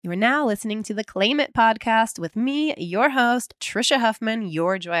You are now listening to the Claim It podcast with me, your host, Trisha Huffman,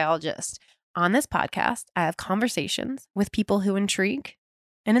 your joyologist. On this podcast, I have conversations with people who intrigue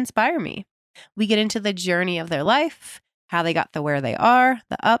and inspire me. We get into the journey of their life, how they got to where they are,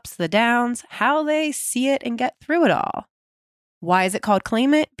 the ups, the downs, how they see it and get through it all. Why is it called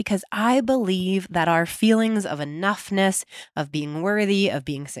Claim It? Because I believe that our feelings of enoughness, of being worthy, of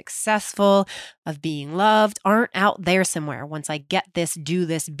being successful, of being loved aren't out there somewhere. Once I get this, do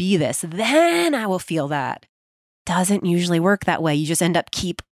this, be this, then I will feel that. Doesn't usually work that way. You just end up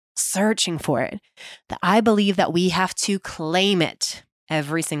keep searching for it. That I believe that we have to claim it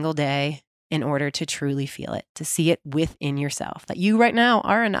every single day in order to truly feel it, to see it within yourself, that you right now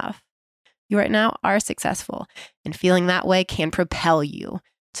are enough. You right now are successful, and feeling that way can propel you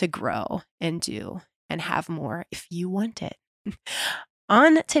to grow and do and have more if you want it.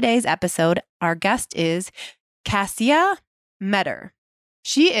 On today's episode, our guest is Cassia Meador.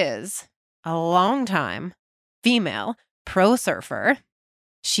 She is a longtime female pro surfer.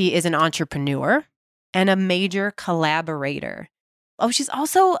 She is an entrepreneur and a major collaborator. Oh, she's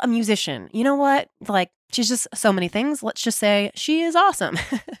also a musician. You know what? She's just so many things. Let's just say she is awesome,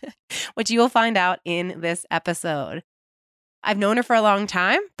 which you will find out in this episode. I've known her for a long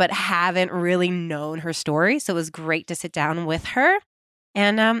time, but haven't really known her story. So it was great to sit down with her.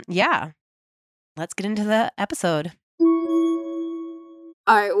 And let's get into the episode.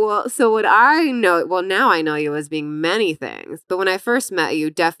 All right, well, so what I know, now I know you as being many things. But when I first met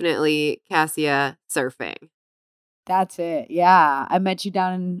you, definitely Cassia surfing. That's it. Yeah. I met you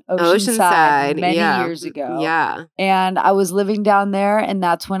down in Oceanside many years ago. Yeah. And I was living down there, and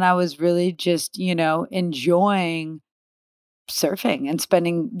that's when I was really just, enjoying surfing and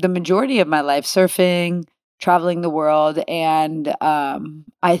spending the majority of my life surfing, traveling the world. And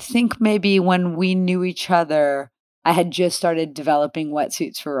I think maybe when we knew each other, I had just started developing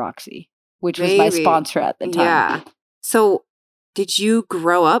wetsuits for Roxy, which was my sponsor at the time. Yeah. So did you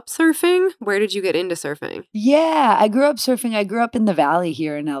grow up surfing? Where did you get into surfing? Yeah, I grew up surfing. I grew up in the Valley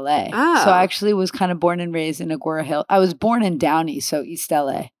here in LA. Oh. So I actually was kind of born and raised in Agoura Hill. I was born in Downey, so East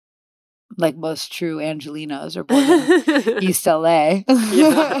LA. Like most true Angelinos are born in East LA.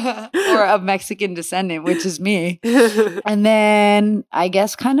 Or of Mexican descendant, which is me. And then I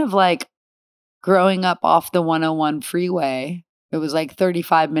guess kind of like growing up off the 101 freeway, it was like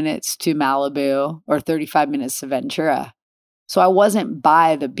 35 minutes to Malibu or 35 minutes to Ventura. So I wasn't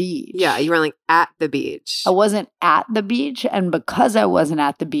by the beach. Yeah, you were like at the beach. I wasn't at the beach. And because I wasn't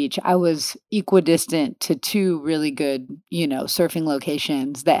at the beach, I was equidistant to two really good, surfing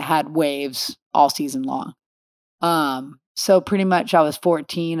locations that had waves all season long. So pretty much I was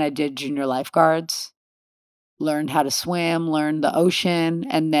 14. I did junior lifeguards, learned how to swim, learned the ocean.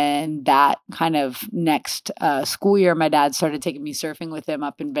 And then that kind of next school year, my dad started taking me surfing with him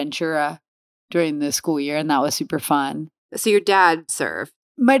up in Ventura during the school year. And that was super fun. So your dad surfed?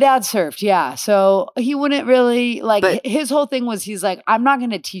 My dad surfed, yeah. So he wouldn't really, his whole thing was he's like, I'm not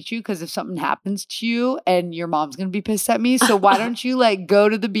going to teach you because if something happens to you and your mom's going to be pissed at me. So why don't you go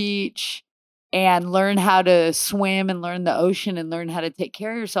to the beach and learn how to swim and learn the ocean and learn how to take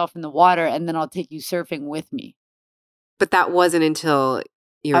care of yourself in the water, and then I'll take you surfing with me. But that wasn't until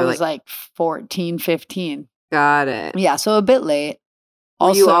you were I was like 14, 15. Got it. Yeah, so a bit late.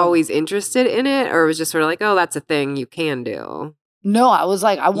 Were you always interested in it, or it was just sort of like, oh, that's a thing you can do? No, I was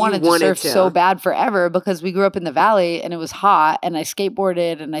like, I wanted to surf so bad forever because we grew up in the Valley and it was hot, and I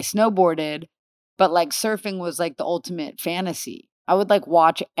skateboarded and I snowboarded, but surfing was the ultimate fantasy. I would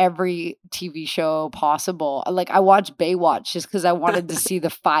watch every TV show possible. I watched Baywatch just because I wanted to see the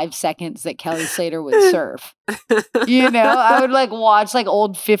 5 seconds that Kelly Slater would surf. I would watch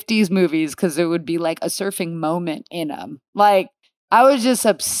old 50s movies because there would be a surfing moment in them. I was just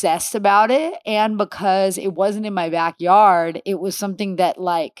obsessed about it. And because it wasn't in my backyard, it was something that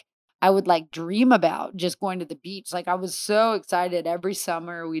I would dream about, just going to the beach. I was so excited. Every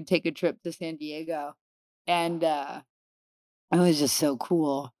summer we'd take a trip to San Diego, and it was just so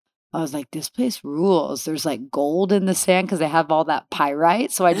cool. I was like, this place rules. There's gold in the sand because they have all that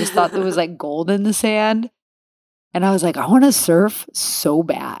pyrite. So I just thought there was gold in the sand. And I was like, I want to surf so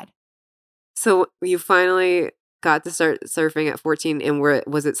bad. So you finally got to start surfing at 14, and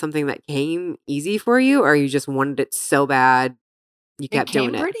was it something that came easy for you, or you just wanted it so bad you kept doing it?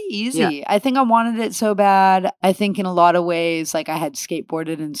 It came pretty easy. Yeah. I think I wanted it so bad. I think in a lot of ways, I had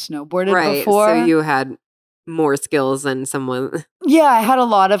skateboarded and snowboarded before. So you had more skills than someone. Yeah, I had a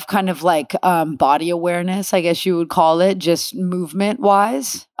lot of kind of body awareness, I guess you would call it, just movement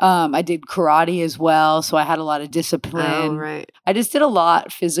wise. I did karate as well, so I had a lot of discipline. Oh, right. I just did a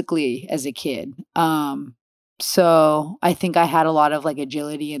lot physically as a kid. So I think I had a lot of like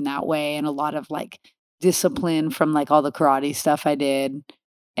agility in that way and a lot of like discipline from like all the karate stuff I did.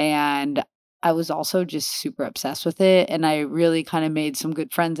 And I was also just super obsessed with it. And I really kind of made some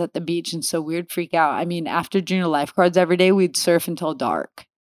good friends at the beach. And so we'd freak out. I mean, after junior lifeguards every day, we'd surf until dark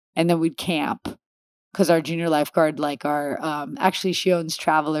and then we'd camp. Because our junior lifeguard, like actually she owns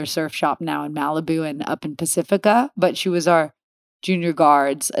Traveler Surf Shop now in Malibu and up in Pacifica. But she was our junior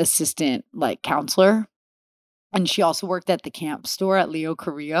guard's assistant, like counselor. And she also worked at the camp store at Leo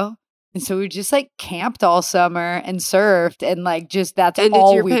Carrillo. And so we just like camped all summer and surfed and like just that's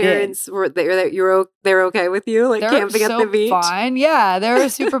all we did. And did your parents they're okay with you like camping at the beach? Fine. Yeah, they were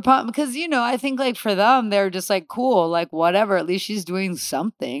super pumped because I think like for them they're just like cool, like whatever. At least she's doing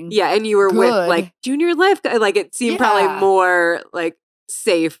something. Yeah, and you were with like junior life, like it seemed probably more like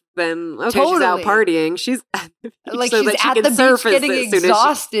safe than she's out partying. She's like so she's at the beach getting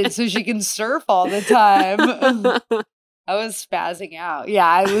exhausted so she can surf all the time. I was spazzing out.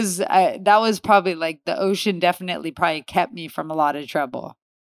 Yeah, that was probably like the ocean definitely probably kept me from a lot of trouble.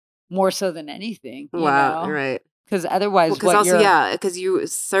 More so than anything. Wow, right. Because otherwise, because you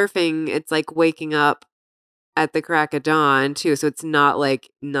surfing, it's like waking up at the crack of dawn too. So it's not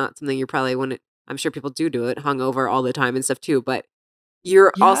something you're probably I'm sure people do it hungover all the time and stuff too, but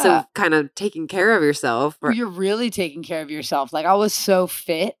you're also kind of taking care of yourself. You're really taking care of yourself. Like I was so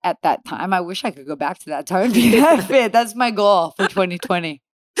fit at that time. I wish I could go back to that time and be that fit. That's my goal for 2020.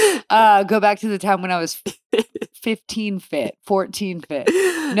 Go back to the time when I was 15 fit, 14 fit.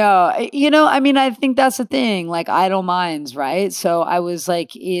 No, I mean, I think that's the thing, like idle minds, right? So I was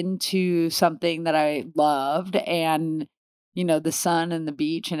like into something that I loved and, the sun and the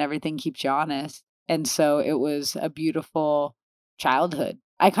beach and everything keeps you honest. And so it was a beautiful childhood.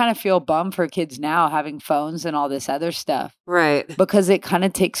 I kind of feel bummed for kids now having phones and all this other stuff. Right. Because it kind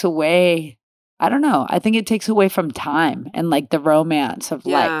of takes away, I don't know, I think it takes away from time and like the romance of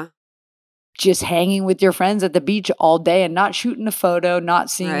like just hanging with your friends at the beach all day and not shooting a photo, not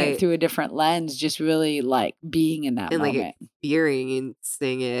seeing it through a different lens, just really like being in that moment. And like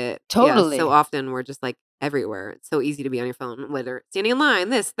experiencing it. Totally. Yeah, so often we're just like everywhere. It's so easy to be on your phone, whether standing in line,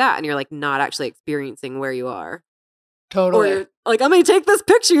 this, that, and you're like not actually experiencing where you are. Totally. Or you're like, I'm going to take this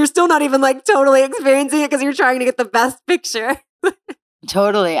picture. You're still not even like totally experiencing it because you're trying to get the best picture.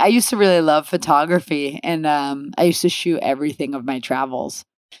 Totally. I used to really love photography and I used to shoot everything of my travels.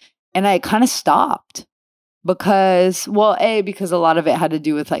 And I kind of stopped because a lot of it had to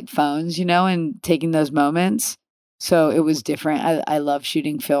do with like phones, and taking those moments. So it was different. I love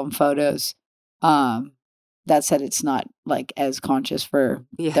shooting film photos. That said, it's not like as conscious for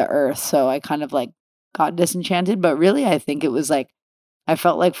the earth. So I kind of like got disenchanted, but really I think it was like I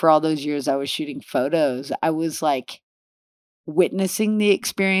felt like for all those years I was shooting photos, I was like witnessing the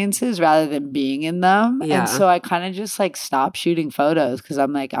experiences rather than being in them. And so I kind of just like stopped shooting photos because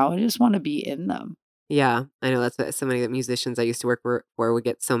I'm like, I just want to be in them. Yeah, I know that's what so many of the musicians I used to work for would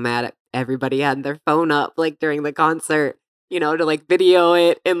get so mad at everybody had their phone up like during the concert, to like video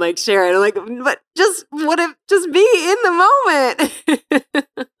it and like share it. I'm like, but just be in the moment.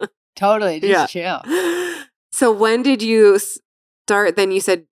 Totally, just chill. So when did you start? Then you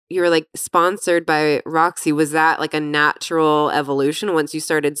said you were like sponsored by Roxy. Was that like a natural evolution once you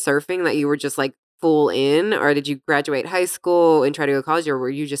started surfing that you were just like full in? Or did you graduate high school and try to go to college? Or were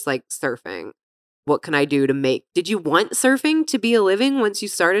you just like surfing? What can I do to did you want surfing to be a living once you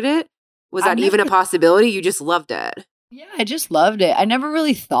started it? Was that even a possibility? You just loved it? Yeah, I just loved it. I never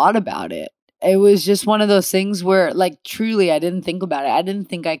really thought about it. It was just one of those things where like truly I didn't think about it. I didn't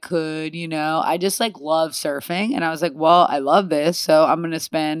think I could, I just like love surfing and I was like, well, I love this. So I'm going to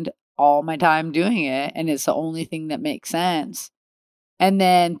spend all my time doing it. And it's the only thing that makes sense. And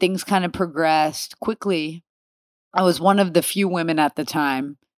then things kind of progressed quickly. I was one of the few women at the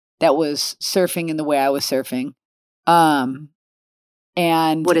time that was surfing in the way I was surfing.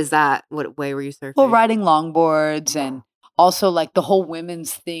 And what is that? What way were you surfing? Well, riding longboards and also like the whole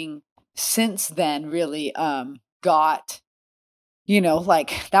women's thing. Since then really got,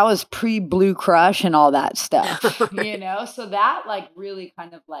 like that was pre-Blue Crush and all that stuff, right. So that like really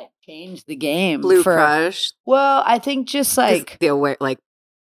kind of like changed the game. Blue Crush? Well, I think just like the aware, like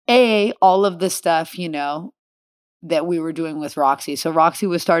all of the stuff, that we were doing with Roxy. So Roxy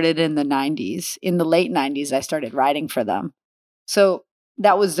was started in the 90s. In the late 90s, I started writing for them. So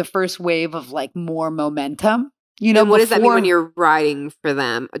that was the first wave of like more momentum. And what does that mean when you're writing for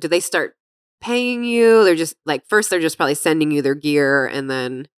them? Do they start paying you? They're just like, first they're just probably sending you their gear and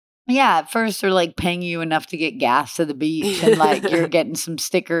then. Yeah, at first they're like paying you enough to get gas to the beach and like you're getting some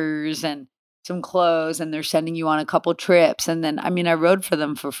stickers and some clothes and they're sending you on a couple trips. And then, I mean, I rode for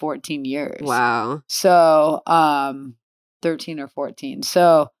them for 14 years. Wow. So, 13 or 14.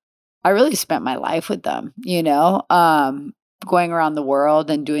 So I really spent my life with them, you know, going around the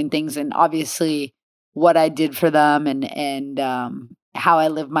world and doing things. And obviously what I did for them and how I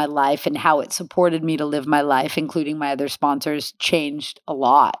lived my life and how it supported me to live my life, including my other sponsors, changed a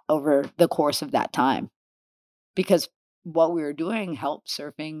lot over the course of that time. Because what we were doing helped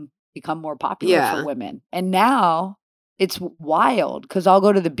surfing become more popular for women. And now it's wild because I'll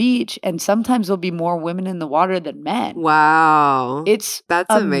go to the beach and sometimes there'll be more women in the water than men. Wow. That's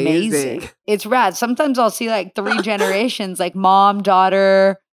amazing. It's rad. Sometimes I'll see like 3 generations, like mom,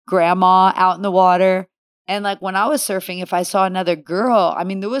 daughter, grandma out in the water. And like when I was surfing, if I saw another girl, I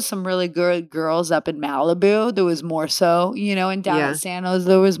mean, there was some really good girls up in Malibu. There was more so, you know, and down at San Jose,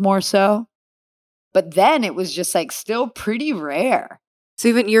 there was more so. But then it was just like still pretty rare. So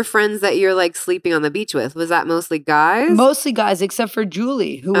even your friends that you're like sleeping on the beach with, was that mostly guys? Mostly guys, except for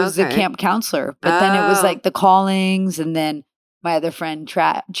Julie, who was the camp counselor. But then it was like the Callings and then my other friend,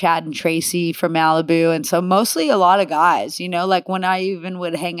 Chad and Tracy from Malibu. And so mostly a lot of guys, you know, like when I even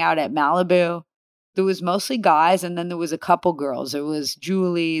would hang out at Malibu, there was mostly guys. And then there was a couple girls. There was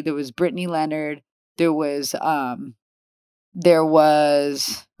Julie, there was Brittany Leonard, there was Carla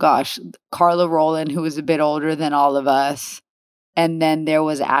Rowland, who was a bit older than all of us. And then there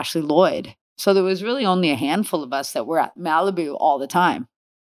was Ashley Lloyd. So there was really only a handful of us that were at Malibu all the time.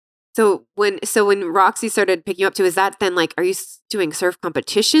 So when Roxy started picking you up too, is that then like, are you doing surf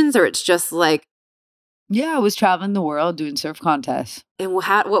competitions or it's just like? Yeah, I was traveling the world doing surf contests. And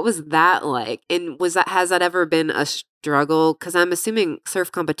what was that like? And has that ever been a struggle? Because I'm assuming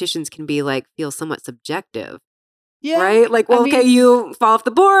surf competitions can be like, feel somewhat subjective. Yeah. Right? Like, well, okay, you fall off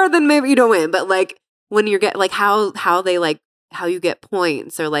the board, then maybe you don't win. But like when you get like how they like, how you get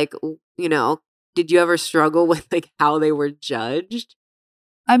points or like, you know, did you ever struggle with like how they were judged?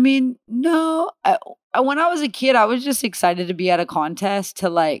 I mean, no. When I was a kid, I was just excited to be at a contest to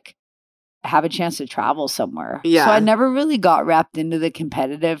like have a chance to travel somewhere. Yeah. So I never really got wrapped into the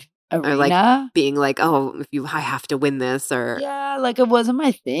competitive arena. Or like being like, oh, I have to win this or. Yeah, like it wasn't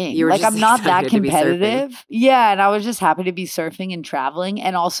my thing. You were like, I'm not that competitive. Yeah, and I was just happy to be surfing and traveling.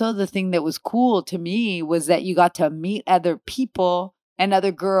 And also the thing that was cool to me was that you got to meet other people and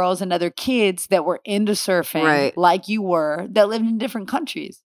other girls and other kids that were into surfing like you were, that lived in different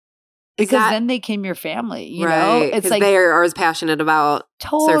countries. Because then they became your family, you know? It's like they are as passionate about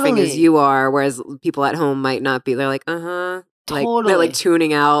surfing as you are, whereas people at home might not be. They're like, Like, they're like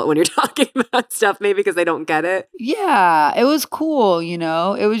tuning out when you're talking about stuff, maybe because they don't get it. Yeah, it was cool, you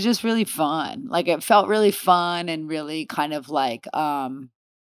know? It was just really fun. Like it felt really fun and really kind of like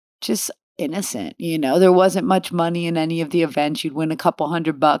just innocent, you know? There wasn't much money in any of the events. You'd win a couple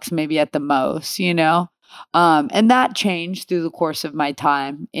 $100 maybe at the most, you know? And that changed through the course of my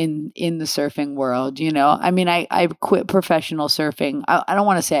time in the surfing world, you know? I mean, I quit professional surfing. I don't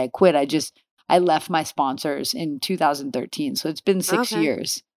want to say I quit. I left my sponsors in 2013. So it's been 6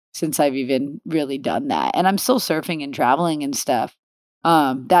 years since I've even really done that. And I'm still surfing and traveling and stuff.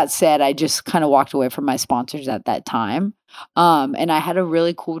 That said, I just kind of walked away from my sponsors at that time. And I had a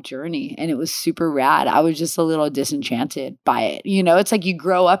really cool journey and it was super rad. I was just a little disenchanted by it. You know, it's like you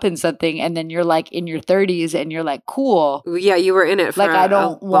grow up in something and then you're like in your 30s and you're like, cool. Yeah, you were in it for like, I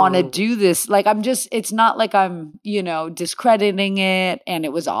don't want to do this. Like, it's not like I'm, you know, discrediting it and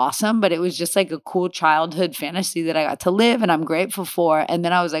it was awesome, but it was just like a cool childhood fantasy that I got to live and I'm grateful for. And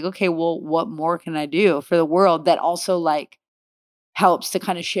then I was like, okay, well, what more can I do for the world that also like helps to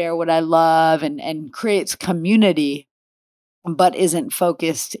kind of share what I love and creates community, but isn't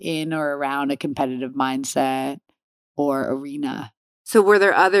focused in or around a competitive mindset or arena. So were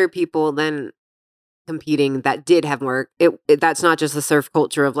there other people then competing that did have more, that's not just the surf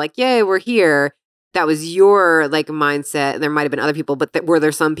culture of like, yay, we're here. That was your like mindset. There might've been other people, but were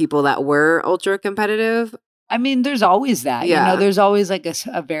there some people that were ultra competitive? I mean, there's always that, you know, there's always like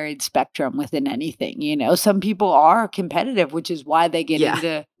a varied spectrum within anything, you know, some people are competitive, which is why they get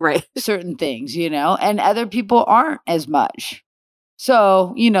into certain things, you know, and other people aren't as much.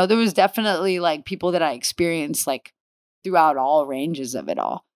 So, you know, there was definitely like people that I experienced like throughout all ranges of it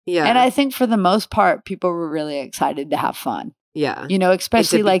all. Yeah. And I think for the most part, people were really excited to have fun. Yeah. You know,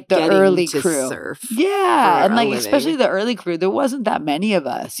 especially like the early crew. Yeah. And like, especially the early crew, there wasn't that many of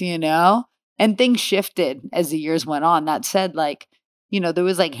us, you know? And things shifted as the years went on. That said, like, you know, there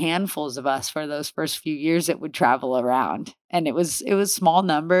was like handfuls of us for those first few years that would travel around. And it was small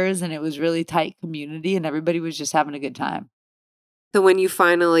numbers and it was really tight community and everybody was just having a good time. So when you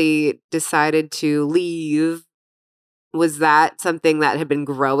finally decided to leave Was that something that had been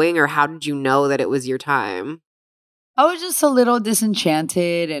growing, or how did you know that it was your time? I was just a little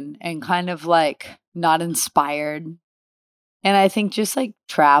disenchanted and kind of like not inspired. And I think just like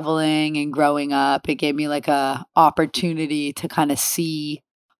traveling and growing up, it gave me like a opportunity to kind of see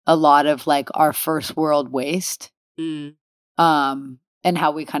a lot of like our first world waste. And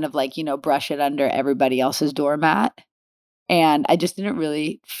how we kind of like, brush it under everybody else's doormat. And I just didn't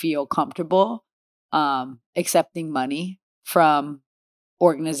really feel comfortable accepting money from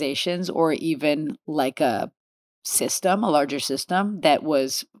organizations or even like a larger system that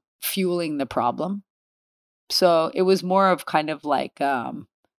was fueling the problem. So it was more of kind of like, what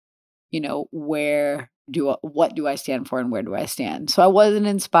do I stand for and where do I stand? So I wasn't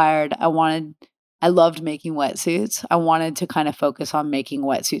inspired. I loved making wetsuits. I wanted to kind of focus on making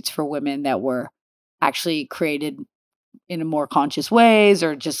wetsuits for women that were actually created in a more conscious ways,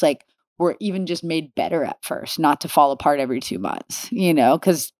 or just like were even just made better at first, not to fall apart every 2 months,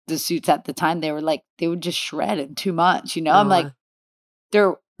 because the suits at the time, they would just shred in 2 months, I'm like,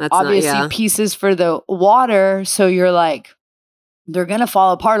 they're obviously pieces for the water. So you're like, they're going to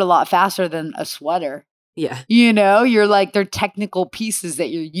fall apart a lot faster than a sweater. Yeah. You're like, they're technical pieces that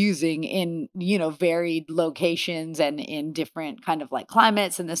you're using in, varied locations and in different kind of like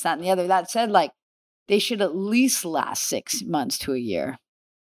climates and this, that, and the other. That said, like, they should at least last 6 months to a year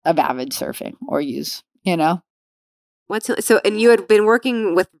of avid surfing or use, So, and you had been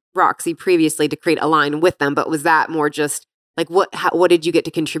working with Roxy previously to create a line with them, but was that more just like, what did you get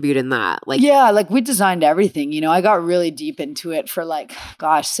to contribute in that? Like, yeah, like we designed everything, I got really deep into it for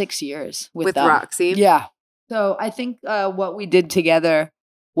 6 years with them. Roxy. Yeah. So I think what we did together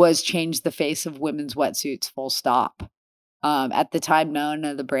was change the face of women's wetsuits, full stop. At the time, none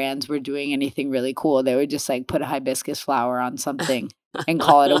of the brands were doing anything really cool. They would just like put a hibiscus flower on something and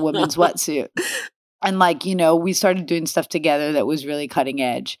call it a women's wetsuit. And we started doing stuff together that was really cutting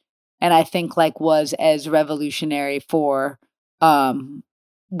edge. And I think was as revolutionary for women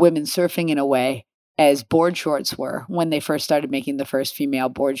surfing in a way as board shorts were when they first started making the first female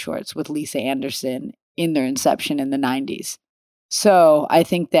board shorts with Lisa Anderson in their inception in the 90s. So I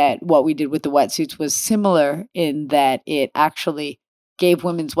think that what we did with the wetsuits was similar in that it actually gave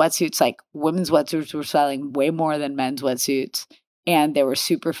women's wetsuits, women's wetsuits were selling way more than men's wetsuits, and they were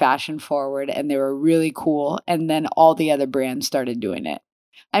super fashion forward and they were really cool. And then all the other brands started doing it.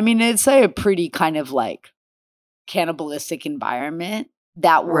 I mean, it's a pretty kind of cannibalistic environment.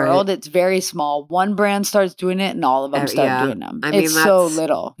 That world, right. It's very small. One brand starts doing it and all of them start doing them. It's so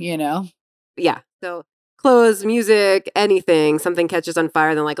little, Yeah. So clothes, music, anything, something catches on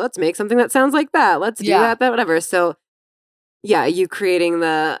fire, then let's make something that sounds like that. Let's do that, whatever. So yeah, you creating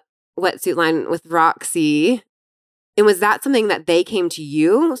the wetsuit line with Roxy. And was that something that they came to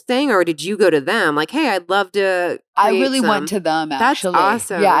you saying, or did you go to them? Like, hey, I'd love to I really went to them, actually.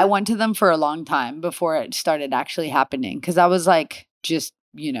 That's awesome. Yeah, I went to them for a long time before it started actually happening. Because I was just,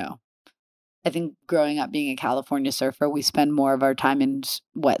 I think growing up being a California surfer, we spend more of our time in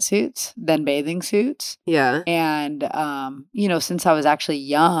wetsuits than bathing suits. Yeah. And, since I was actually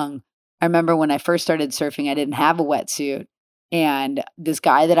young, I remember when I first started surfing, I didn't have a wetsuit. And this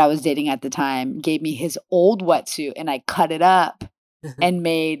guy that I was dating at the time gave me his old wetsuit and I cut it up and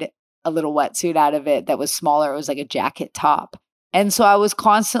made a little wetsuit out of it that was smaller. It was like a jacket top. And so I was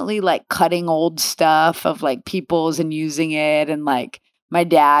constantly cutting old stuff of people's and using it and my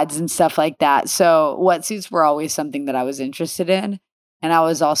dad's and stuff like that. So wetsuits were always something that I was interested in. And I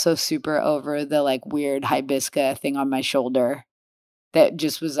was also super over the weird hibiscus thing on my shoulder that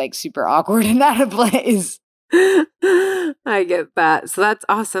just was super awkward and out of place. I get that. So that's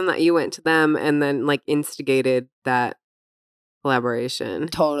awesome that you went to them and then instigated that collaboration.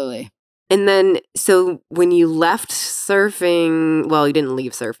 Totally. And then, so when you left surfing, well, you didn't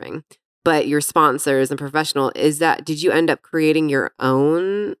leave surfing, but your sponsors and professional, did you end up creating your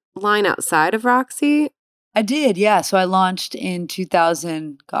own line outside of Roxy? I did, yeah. So I launched in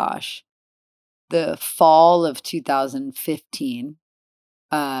the fall of 2015.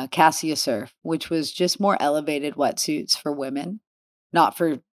 Cassia Surf, which was just more elevated wetsuits for women, not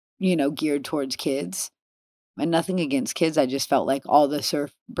for, geared towards kids. And nothing against kids. I just felt like all the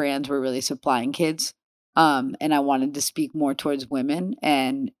surf brands were really supplying kids. And I wanted to speak more towards women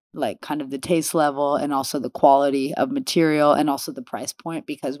and kind of the taste level and also the quality of material and also the price point,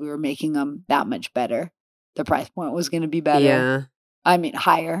 because we were making them that much better. The price point was going to be better. Yeah. I mean,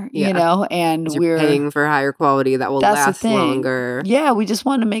 higher, and we're paying for higher quality that will last longer. Yeah, we just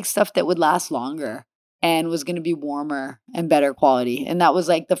wanted to make stuff that would last longer and was going to be warmer and better quality. And that was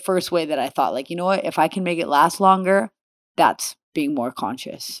the first way that I thought, you know what, if I can make it last longer, that's being more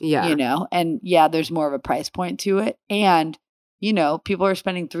conscious. Yeah. You know? And yeah, there's more of a price point to it. And, you know, people are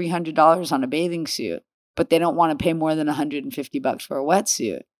spending $300 on a bathing suit, but they don't want to pay more than $150 for a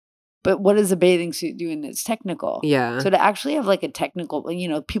wetsuit. But what is a bathing suit doing that's technical? Yeah. So to actually have like a technical, you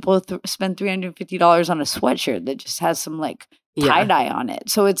know, people spend $350 on a sweatshirt that just has some like tie-dye on it.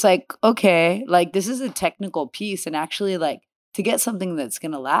 So it's like, okay, like this is a technical piece, and actually like to get something that's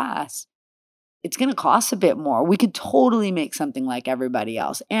going to last, it's going to cost a bit more. We could totally make something like everybody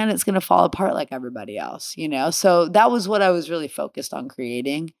else, and it's going to fall apart like everybody else, you know? So that was what I was really focused on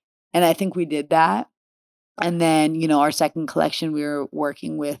creating. And I think we did that. And then, you know, our second collection, we were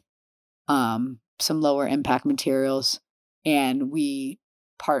working with some lower impact materials, and we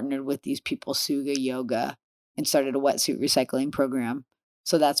partnered with these people, Suga Yoga, and started a wetsuit recycling program.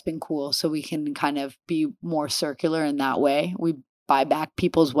 So that's been cool. So we can kind of be more circular in that way. We buy back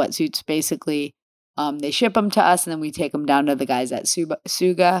people's wetsuits. Basically, they ship them to us, and then we take them down to the guys at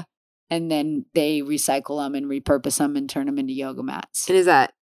Suga, and then they recycle them and repurpose them and turn them into yoga mats. And is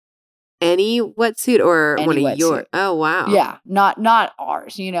that any wetsuit or any one of wetsuit. your? Oh, wow. Yeah. Not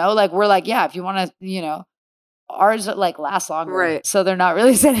ours, you know, like we're like, yeah, if you want to, you know, ours like last longer. Right. So they're not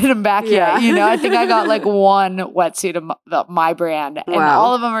really sending them back yet. You know, I think I got like one wetsuit of my brand, and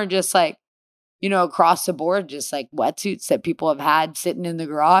all of them are just like, you know, across the board, just like wetsuits that people have had sitting in the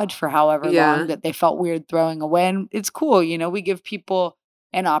garage for however long that they felt weird throwing away. And it's cool. You know, we give people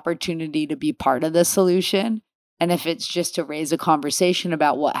an opportunity to be part of the solution. And if it's just to raise a conversation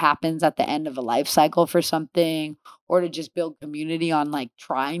about what happens at the end of a life cycle for something, or to just build community on like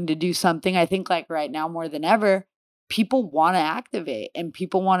trying to do something, I think like right now more than ever, people want to activate and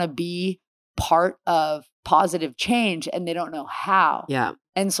people want to be part of positive change, and they don't know how. Yeah.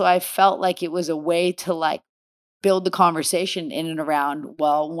 And so I felt like it was a way to like build the conversation in and around,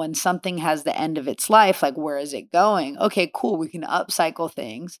 well, when something has the end of its life, like where is it going? Okay, cool. We can upcycle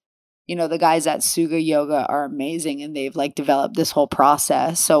things. You know, the guys at Suga Yoga are amazing, and they've like developed this whole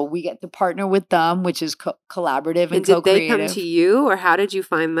process. So we get to partner with them, which is collaborative and co-creative. Did they come to you, or how did you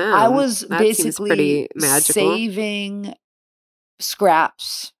find them? I was basically saving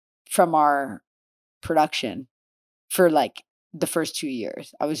scraps from our production for like the first 2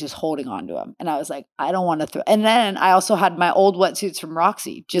 years. I was just holding on to them, and I was like, I don't want to throw. And then I also had my old wetsuits from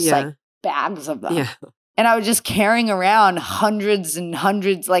Roxy, just like bags of them. Yeah. And I was just carrying around hundreds and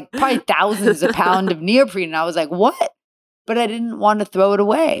hundreds, like probably thousands of pounds of neoprene. And I was like, what? But I didn't want to throw it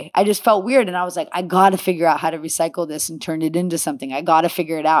away. I just felt weird. And I was like, I got to figure out how to recycle this and turn it into something. I got to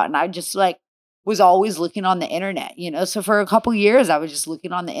figure it out. And I just like was always looking on the internet, you know? So for a couple years, I was just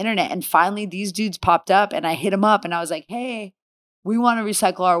looking on the internet. And finally, these dudes popped up, and I hit them up, and I was like, hey, we want to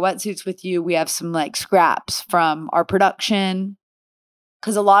recycle our wetsuits with you. We have some like scraps from our production.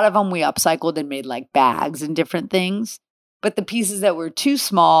 Because a lot of them we upcycled and made like bags and different things. But the pieces that were too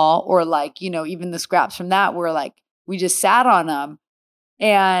small, or like, you know, even the scraps from that were like, we just sat on them.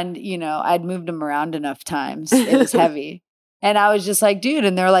 And, you know, I'd moved them around enough times. It was heavy. And I was just like, dude.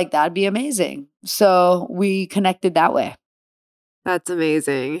 And they're like, that'd be amazing. So we connected that way. That's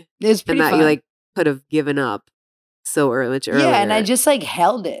amazing. It's pretty fun. You like could have given up so much earlier. Yeah, and I just like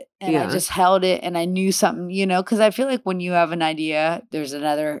held it. And I just held it, and I knew something, you know, because I feel like when you have an idea, there's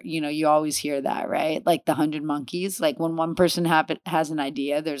another, you know, you always hear that, right? Like the 100 monkeys. Like when one person has an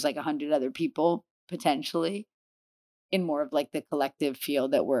idea, there's like 100 other people potentially in more of like the collective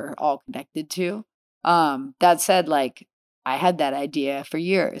field that we're all connected to. That said, like I had that idea for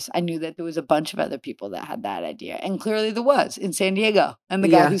years. I knew that there was a bunch of other people that had that idea. And clearly there was in San Diego. And the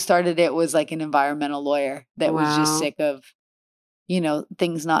guy who started it was like an environmental lawyer that was just sick of, you know,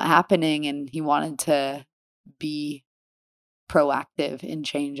 things not happening. And he wanted to be proactive in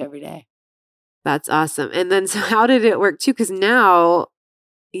change every day. That's awesome. And then so how did it work too? Because now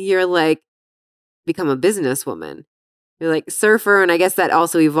you're like become a businesswoman. You're like surfer, and I guess that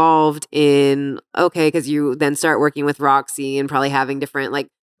also evolved in, okay, because you then start working with Roxy and probably having different like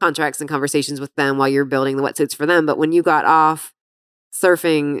contracts and conversations with them while you're building the wetsuits for them. But when you got off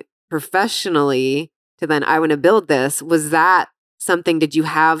surfing professionally to then, I want to build this, was that something, did you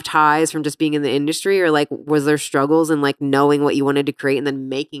have ties from just being in the industry, or like was there struggles in like knowing what you wanted to create and then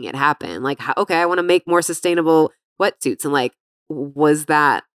making it happen? Like, okay, I want to make more sustainable wetsuits. And like,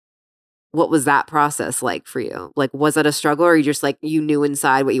 what was that process like for you? Like, was that a struggle, or you just like, you knew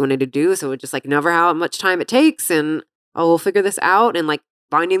inside what you wanted to do? So it just like never how much time it takes, and we'll figure this out, and like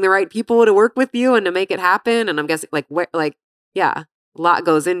finding the right people to work with you and to make it happen. And I'm guessing like, a lot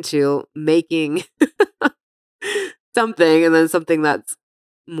goes into making something, and then something that's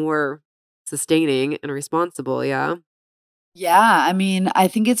more sustaining and responsible. Yeah. Yeah, I mean, I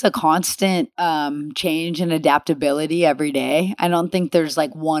think it's a constant change and adaptability every day. I don't think there's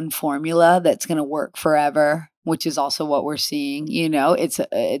like one formula that's going to work forever, which is also what we're seeing. You know,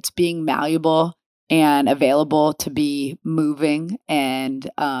 it's being malleable and available to be moving and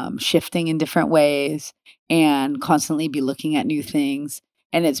shifting in different ways and constantly be looking at new things.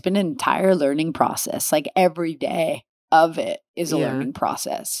 And it's been an entire learning process. Like every day of it is a learning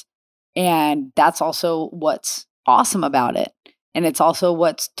process. And that's also what's awesome about it. And it's also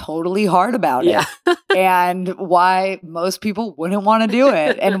what's totally hard about it. And why most people wouldn't want to do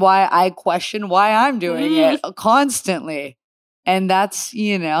it. And why I question why I'm doing it constantly. And that's,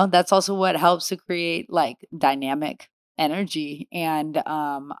 you know, that's also what helps to create like dynamic energy. And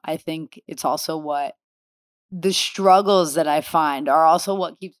I think it's also what the struggles that I find are also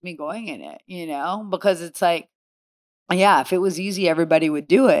what keeps me going in it, you know, because it's like, yeah, if it was easy, everybody would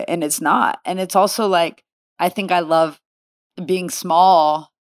do it. And it's not. And it's also like, I think I love being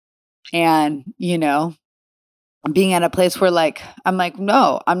small and, you know, being at a place where like, I'm like,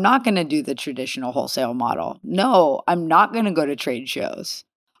 no, I'm not going to do the traditional wholesale model. No, I'm not going to go to trade shows.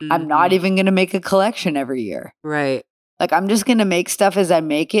 I'm not even going to make a collection every year. Right. Like, I'm just going to make stuff as I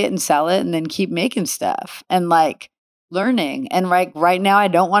make it and sell it and then keep making stuff and like learning. And like right now, I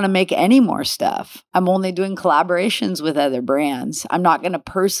don't want to make any more stuff. I'm only doing collaborations with other brands. I'm not going to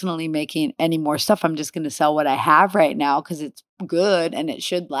personally making any more stuff. I'm just going to sell what I have right now because it's good and it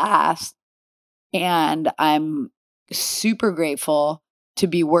should last. And I'm super grateful to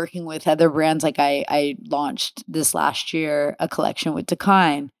be working with other brands. Like I launched this last year a collection with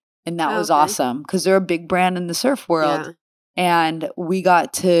Dakine, and that was awesome because they're a big brand in the surf world. Yeah. And we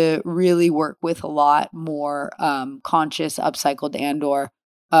got to really work with a lot more conscious, upcycled, and or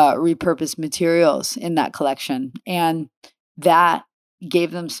repurposed materials in that collection. And that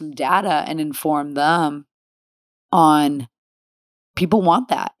gave them some data and informed them on people want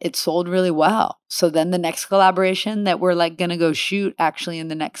that. It sold really well. So then the next collaboration that we're like going to go shoot actually in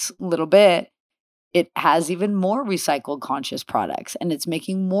the next little bit, it has even more recycled conscious products and it's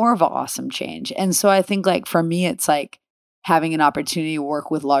making more of an awesome change. And so I think like for me, it's like having an opportunity to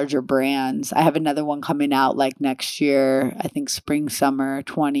work with larger brands. I have another one coming out like next year, I think spring, summer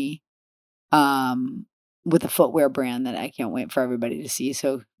 20, with a footwear brand that I can't wait for everybody to see.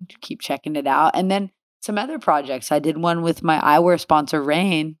 So keep checking it out. And then some other projects. I did one with my eyewear sponsor,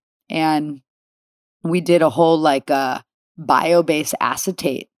 Rain, and we did a whole like bio-based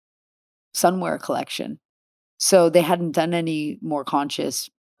acetate sunwear collection. So they hadn't done any more conscious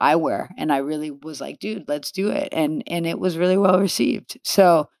eyewear. And I really was like, dude, let's do it. And it was really well received.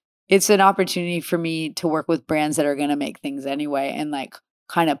 So it's an opportunity for me to work with brands that are going to make things anyway and like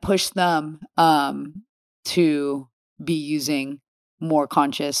kind of push them to be using more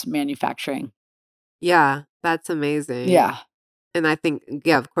conscious manufacturing. Yeah, that's amazing. Yeah. And I think,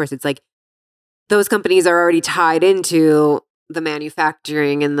 yeah, of course, it's like those companies are already tied into the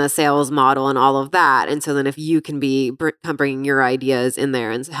manufacturing and the sales model and all of that. And so then if you can be bringing your ideas in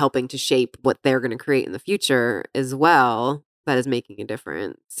there and helping to shape what they're going to create in the future as well, that is making a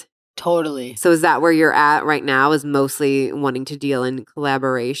difference. Totally. So is that where you're at right now, is mostly wanting to deal in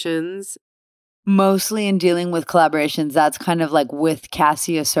collaborations? Mostly in dealing with collaborations. That's kind of like with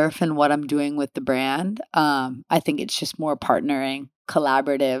Cassia Surf and what I'm doing with the brand. I think it's just more partnering,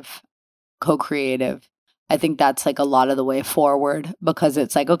 collaborative, co-creative. I think that's like a lot of the way forward because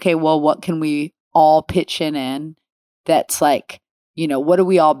it's like, okay, well, what can we all pitch in that's like, you know, what are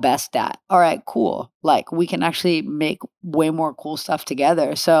we all best at? All right, cool. Like we can actually make way more cool stuff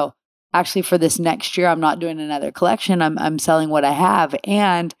together. So actually for this next year, I'm not doing another collection. I'm selling what I have.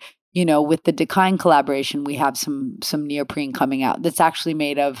 And you know, with the Dakine collaboration, we have some neoprene coming out that's actually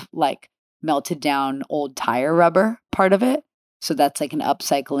made of like melted down old tire rubber part of it. So that's like an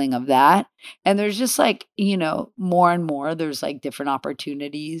upcycling of that. And there's just like, you know, more and more, there's like different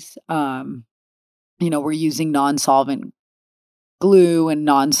opportunities. You know, we're using non-solvent glue and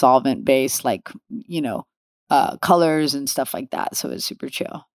non-solvent based like, you know, colors and stuff like that. So it's super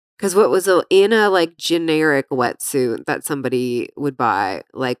chill. Because what was in a like generic wetsuit that somebody would buy,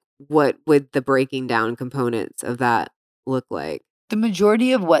 like what would the breaking down components of that look like? The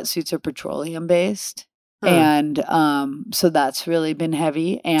majority of wetsuits are petroleum based. And so that's really been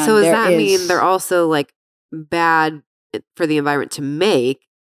heavy. And so does that mean they're also like bad for the environment to make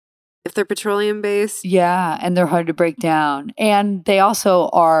if they're petroleum based? Yeah, and they're hard to break down. And they also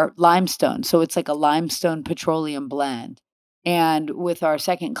are limestone. So it's like a limestone petroleum blend. And with our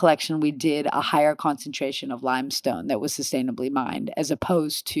second collection, we did a higher concentration of limestone that was sustainably mined as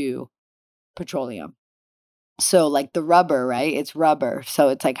opposed to petroleum. So like the rubber, right? It's rubber. So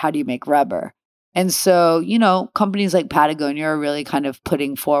it's like, how do you make rubber? And so, you know, companies like Patagonia are really kind of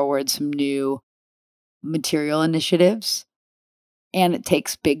putting forward some new material initiatives. And it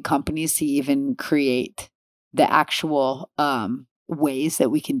takes big companies to even create the actual ways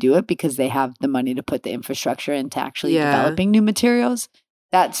that we can do it because they have the money to put the infrastructure into actually developing new materials.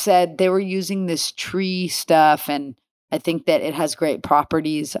 That said, they were using this tree stuff, and I think that it has great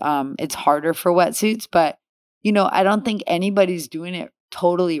properties. It's harder for wetsuits, but, you know, I don't think anybody's doing it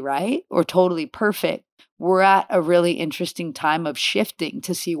totally right or totally perfect. We're at a really interesting time of shifting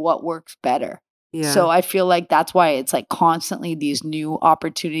to see what works better. Yeah. So I feel like that's why it's like constantly these new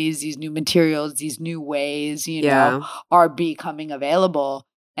opportunities, these new materials, these new ways, you know, are becoming available.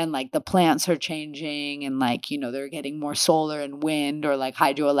 And like the plants are changing and like, you know, they're getting more solar and wind or like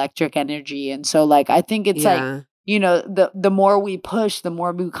hydroelectric energy. And so like, I think it's like, you know, the more we push, the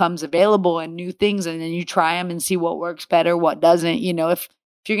more becomes available and new things. And then you try them and see what works better, what doesn't. You know, if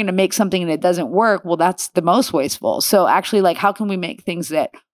you're going to make something and it doesn't work, well, that's the most wasteful. So actually, like, how can we make things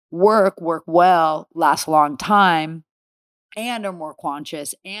that work well, last a long time, and are more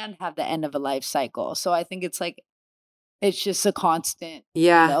conscious and have the end of a life cycle? So I think it's like, it's just a constant, you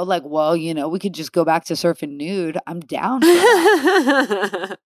know, like, well, you know, we could just go back to surfing nude. I'm down for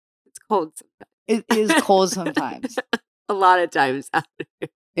that. It's cold sometimes. It is cold sometimes. A lot of times.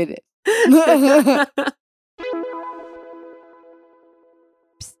 It is.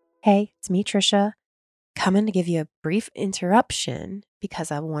 Hey, it's me, Trisha, coming to give you a brief interruption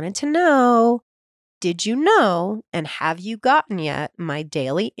because I wanted to know, did you know and have you gotten yet my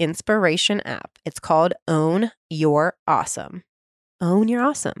daily inspiration app? It's called Own Your Awesome. Own Your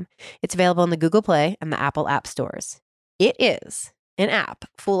Awesome. It's available in the Google Play and the Apple App Stores. It is an app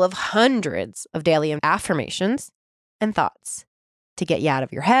full of hundreds of daily affirmations and thoughts to get you out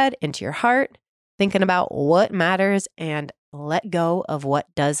of your head, into your heart, thinking about what matters and let go of what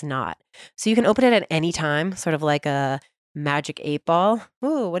does not. So you can open it at any time, sort of like a magic 8-ball.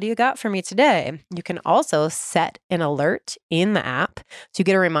 Ooh, what do you got for me today? You can also set an alert in the app so you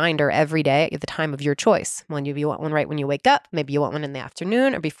get a reminder every day at the time of your choice. When you want one right when you wake up, maybe you want one in the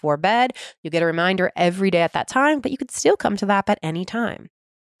afternoon or before bed. You get a reminder every day at that time, but you could still come to the app at any time.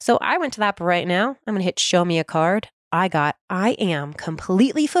 So I went to the app right now. I'm going to hit show me a card. I am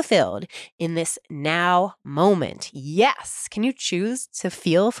completely fulfilled in this now moment. Yes. Can you choose to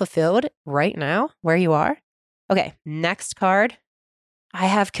feel fulfilled right now where you are? Okay, next card. I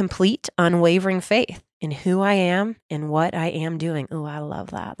have complete, unwavering faith in who I am and what I am doing. Oh, I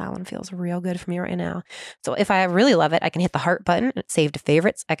love that. That one feels real good for me right now. So if I really love it, I can hit the heart button and save to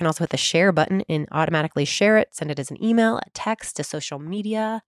favorites. I can also hit the share button and automatically share it, send it as an email, a text, to social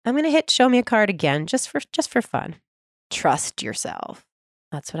media. I'm going to hit show me a card again just for fun. Trust yourself.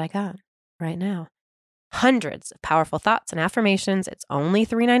 That's what I got right now. Hundreds of powerful thoughts and affirmations. It's only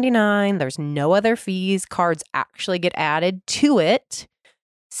 $3.99. There's no other fees. Cards actually get added to it.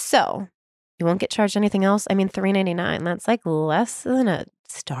 So you won't get charged anything else. I mean, $3.99. That's like less than a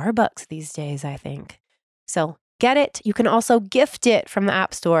Starbucks these days, I think. So get it. You can also gift it from the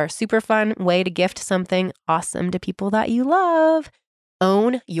App Store. Super fun way to gift something awesome to people that you love.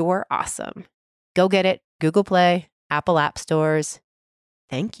 Own Your Awesome. Go get it. Google Play, Apple App Stores.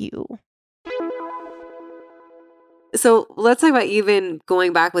 Thank you. So let's talk about even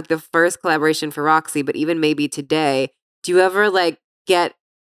going back with the first collaboration for Roxy, but even maybe today, do you ever like get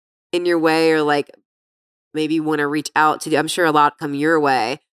in your way or like maybe want to reach out to, I'm sure a lot come your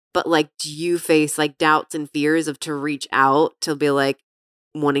way, but like, do you face like doubts and fears of to reach out to be like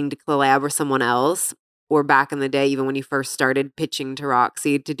wanting to collab with someone else? Or back in the day, even when you first started pitching to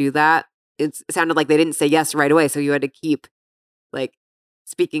Roxy to do that, it sounded like they didn't say yes right away. So you had to keep like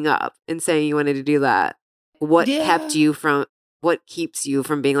speaking up and saying you wanted to do that. What kept you from, what keeps you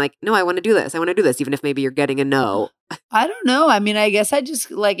from being like, no, I want to do this. I want to do this, even if maybe you're getting a no? I don't know. I mean, I guess I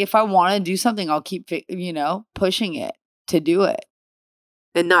just like, if I want to do something, I'll keep, you know, pushing it to do it.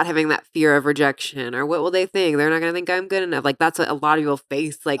 And not having that fear of rejection or what will they think? They're not going to think I'm good enough. Like that's what a lot of people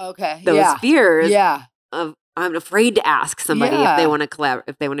face. Like those fears of I'm afraid to ask somebody if they want to collaborate,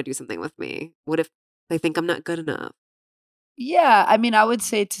 if they want to do something with me. What if they think I'm not good enough? Yeah. I mean, I would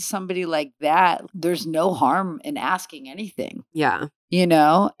say to somebody like that, there's no harm in asking anything. Yeah. You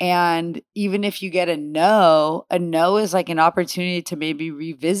know, and even if you get a no is like an opportunity to maybe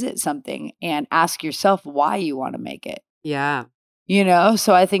revisit something and ask yourself why you want to make it. Yeah. You know,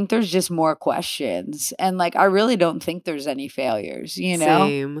 so I think there's just more questions. And like, I really don't think there's any failures, you know?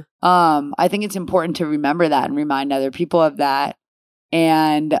 Same. I think it's important to remember that and remind other people of that.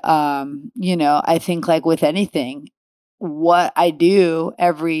 And, you know, I think like with anything, what I do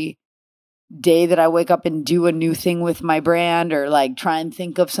every day that I wake up and do a new thing with my brand or like try and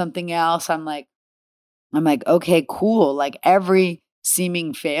think of something else, I'm like, I'm like, okay, cool. Like every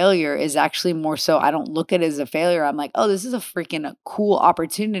seeming failure is actually more so, I don't look at it as a failure. I'm like, oh, this is a freaking cool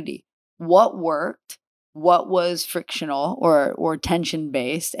opportunity. What worked? What was frictional or tension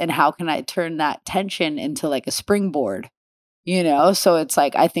based? And how can I turn that tension into like a springboard? So it's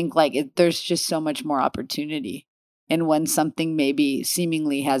like, I think like there's just so much more opportunity. And when something maybe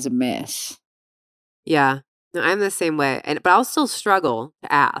seemingly has a miss. Yeah. No, I'm the same way. But I'll still struggle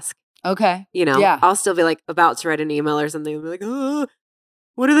to ask. Okay. Yeah. I'll still be like about to write an email or something and be like, oh,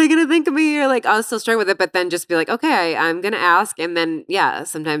 what are they going to think of me? Or like, I'll still struggle with it, but then just be like, okay, I'm going to ask. And then, yeah,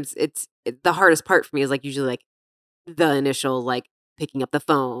 sometimes the hardest part for me is like usually like the initial, like picking up the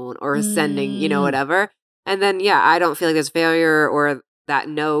phone or sending, whatever. And then, yeah, I don't feel like there's failure or that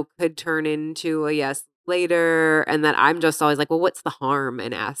no could turn into a yes later. And then I'm just always like, well, what's the harm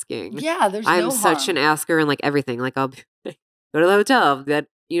in asking? Yeah, I'm such an asker in like everything. Like I'll go to the hotel. That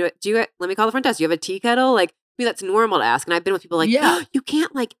let me call the front desk. Do you have a tea kettle? Like, I mean, that's normal to ask. And I've been with people like, yeah, you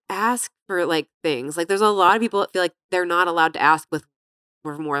can't like ask for like things. Like, there's a lot of people that feel like they're not allowed to ask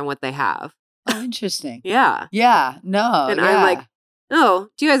for more than what they have. Oh, interesting. Yeah. Yeah. No. And I'm like, oh,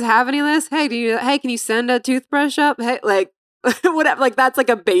 do you guys have any of this? Hey, can you send a toothbrush up? Hey, like whatever. Like that's like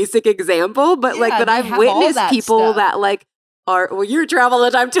a basic example, but like that I've witnessed people that like well, you travel all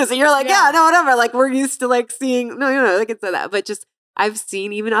the time too, so you're like, yeah, no, whatever. Like we're used to like seeing, no, like it's that, but just I've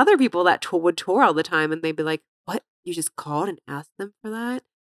seen even other people that would tour all the time, and they'd be like, what? You just called and asked them for that?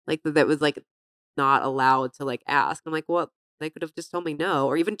 Like that was like not allowed to like ask. I'm like, well, they could have just told me no,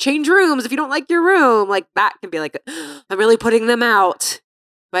 or even change rooms if you don't like your room. Like that can be like, I'm really putting them out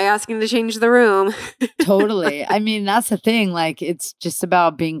by asking to change the room. Totally. I mean, that's the thing. Like, it's just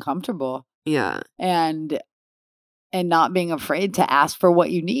about being comfortable. Yeah. And not being afraid to ask for what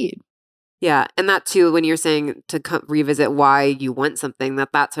you need. Yeah. And that too, when you're saying to revisit why you want something,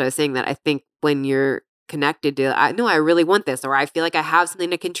 that's what I was saying, that I think when you're connected to, I really want this, or I feel like I have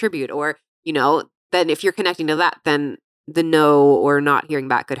something to contribute, or, then if you're connecting to that, then the no or not hearing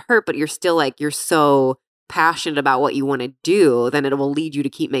back could hurt, but you're still like, you're so passionate about what you want to do, then it will lead you to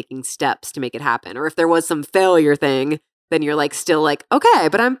keep making steps to make it happen. Or if there was some failure thing, then you're like, still like, okay,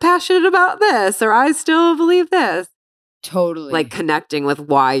 but I'm passionate about this, or I still believe this. Totally. Like connecting with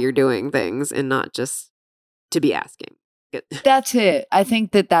why you're doing things and not just to be asking. That's it. I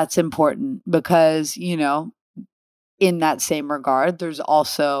think that that's important because, in that same regard, there's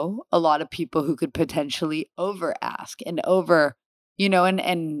also a lot of people who could potentially over ask and over,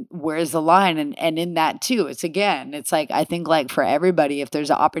 and where's the line? And in that too, it's like, I think like for everybody, if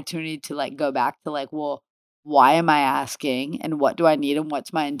there's an opportunity to like go back to like, well, why am I asking and what do I need and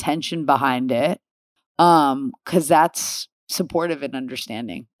what's my intention behind it? Cause that's supportive and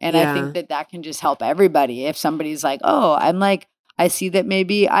understanding. And I think that can just help everybody. If somebody's like, oh, I see that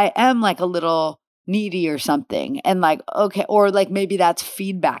maybe I am like a little needy or something. And like, okay, or like maybe that's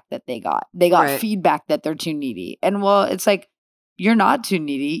feedback that they got. They got feedback that they're too needy. And well, it's like, you're not too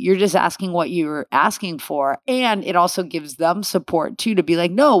needy. You're just asking what you're asking for. And it also gives them support too, to be like,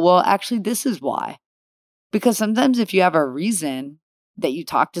 no, well, actually, this is why. Because sometimes if you have a reason that you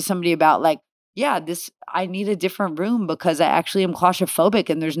talk to somebody about, like, yeah, I need a different room because I actually am claustrophobic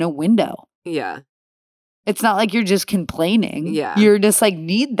and there's no window. Yeah. It's not like you're just complaining. Yeah. You're just like,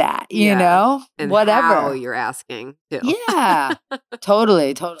 need that, and whatever. How you're asking too. Yeah.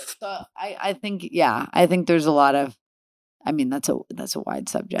 Totally. So I think, I think there's a lot of, I mean, that's a wide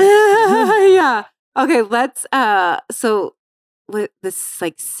subject. Yeah. Okay. Let's, so with this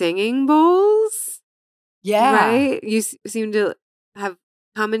like singing bowls. Yeah. Right. You seem to have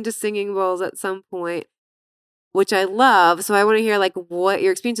come into singing bowls at some point, which I love. So I want to hear like what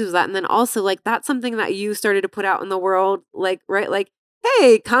your experience was with that. And then also like, that's something that you started to put out in the world, like, right? Like,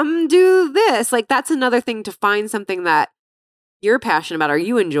 hey, come do this. Like, that's another thing to find something that you're passionate about or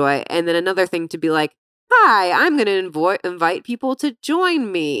you enjoy. And then another thing to be like, hi, I'm going to invite people to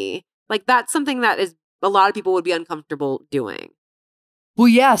join me. Like, that's something that is a lot of people would be uncomfortable doing. Well,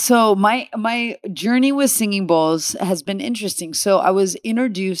 yeah. So my journey with singing bowls has been interesting. So I was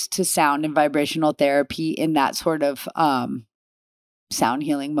introduced to sound and vibrational therapy in that sort of sound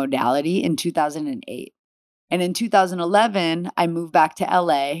healing modality in 2008. And in 2011, I moved back to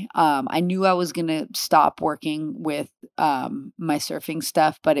LA. I knew I was going to stop working with my surfing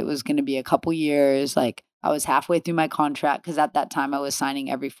stuff, but it was going to be a couple years. Like I was halfway through my contract because at that time I was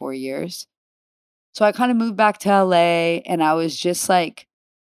signing every 4 years. So I kind of moved back to LA and I was just like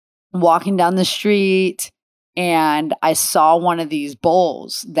walking down the street and I saw one of these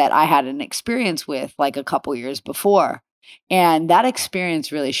bowls that I had an experience with like a couple years before. And that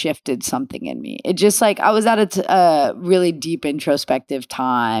experience really shifted something in me. It just like, I was at a really deep introspective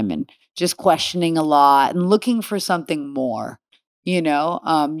time and just questioning a lot and looking for something more.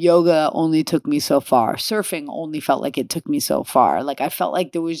 Yoga only took me so far. Surfing only felt like it took me so far. Like I felt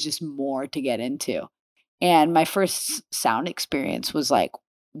like there was just more to get into. And my first sound experience was like,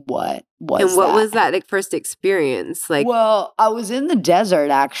 what was that first experience? Like, well, I was in the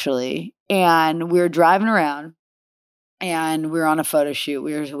desert actually, and we were driving around. And we were on a photo shoot.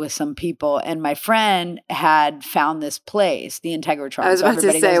 We were with some people, and my friend had found this place, the Integratron. I was about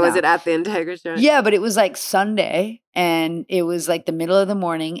to say, was it at the Integratron? Yeah, but it was like Sunday, and it was like the middle of the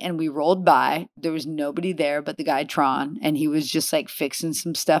morning, and we rolled by. There was nobody there but the guy Tron, and he was just like fixing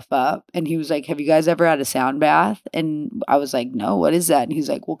some stuff up. And he was like, "Have you guys ever had a sound bath?" And I was like, "No, what is that?" And he's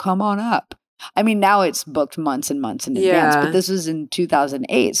like, "Well, come on up." I mean, now it's booked months and months in advance, but this was in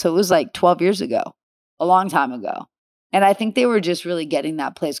 2008, so it was like 12 years ago, a long time ago. And I think they were just really getting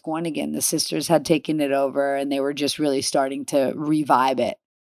that place going again. The sisters had taken it over, and they were just really starting to revive it.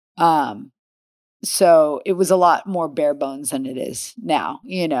 So it was a lot more bare bones than it is now,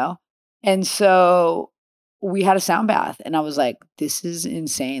 And so we had a sound bath, and I was like, this is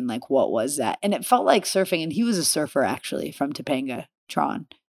insane. Like, what was that? And it felt like surfing. And he was a surfer, actually, from Topanga, Tron.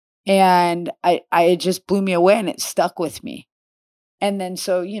 And it just blew me away, and it stuck with me. And then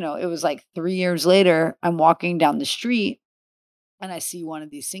so, it was like 3 years later, I'm walking down the street and I see one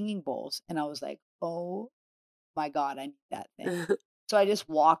of these singing bowls, and I was like, oh my God, I need that thing. So I just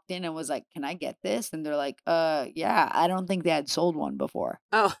walked in and was like, can I get this? And they're like, yeah, I don't think they had sold one before.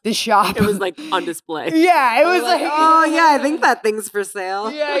 Oh, the shop. It was like on display. Yeah, it was like, oh yeah, I think that thing's for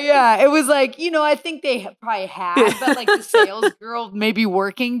sale. Yeah. It was like, I think they probably had, but like the sales girl maybe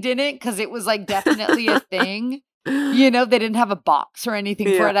working didn't, because it was like definitely a thing. They didn't have a box or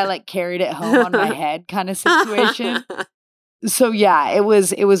anything for it. I like carried it home on my head kind of situation. So yeah, it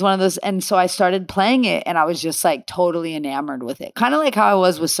was one of those. And so I started playing it, and I was just like totally enamored with it. Kind of like how I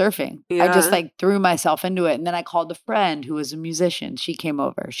was with surfing. Yeah. I just like threw myself into it. And then I called a friend who was a musician. She came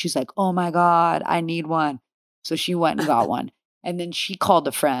over. She's like, oh my God, I need one. So she went and got one. And then she called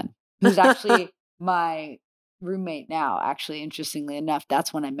a friend who's actually my roommate now. Actually, interestingly enough,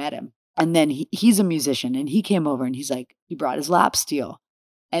 that's when I met him. And then he's a musician, and he came over, and he's like, he brought his lap steel.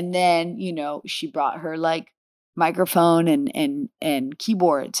 And then, she brought her like microphone and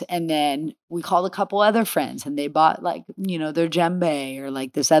keyboards. And then we called a couple other friends, and they bought like, their djembe, or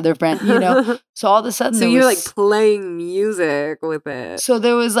like this other friend, So all of a sudden, so you're like playing music with it. So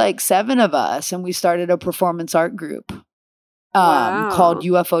there was like 7 of us, and we started a performance art group called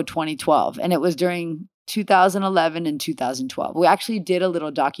UFO 2012. And it was during 2011 and 2012. We actually did a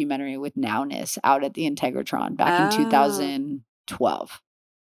little documentary with Nowness out at the Integratron back in 2012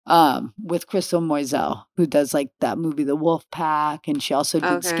 with Crystal Moiselle, who does like that movie The Wolf Pack, and she also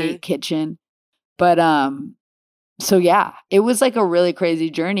did Skate Kitchen. But so yeah, it was like a really crazy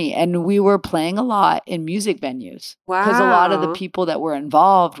journey, and we were playing a lot in music venues. Wow. Because a lot of the people that were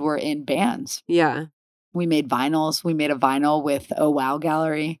involved were in bands. Yeah. We made vinyls. We made a vinyl with a Wow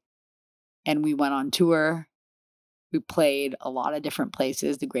Gallery. And we went on tour. We played a lot of different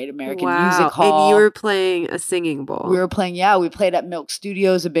places, the Great American Music Hall. And you were playing a singing bowl. We played at Milk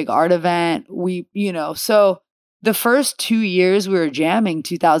Studios, a big art event. So the first 2 years we were jamming,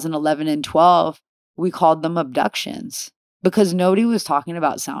 2011 and 12, we called them abductions, because nobody was talking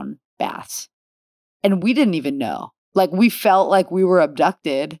about sound baths. And we didn't even know. Like, we felt like we were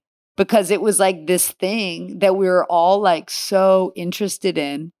abducted, because it was like this thing that we were all like so interested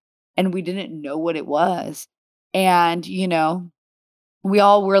in. And we didn't know what it was. And, we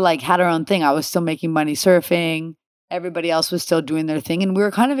all were like, had our own thing. I was still making money surfing. Everybody else was still doing their thing. And we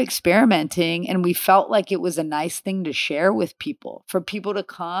were kind of experimenting. And we felt like it was a nice thing to share with people, for people to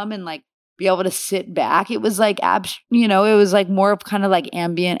come and like be able to sit back. It was like, it was like more of kind of like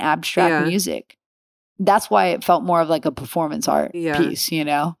ambient abstract music. That's why it felt more of like a performance art piece,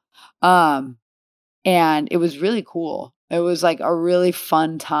 and it was really cool. It was like a really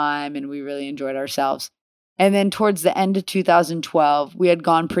fun time, and we really enjoyed ourselves. And then towards the end of 2012, we had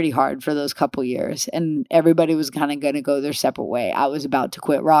gone pretty hard for those couple years, and everybody was kind of going to go their separate way. I was about to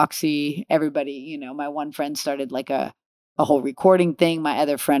quit Roxy. Everybody, my one friend started like a whole recording thing. My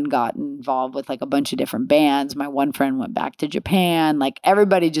other friend got involved with like a bunch of different bands. My one friend went back to Japan. Like,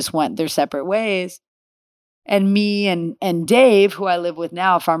 everybody just went their separate ways. And me and Dave, who I live with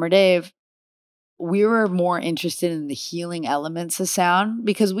now, Farmer Dave, we were more interested in the healing elements of sound,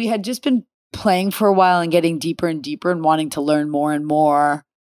 because we had just been playing for a while and getting deeper and deeper and wanting to learn more and more.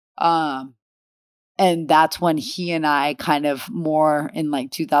 And that's when he and I kind of more in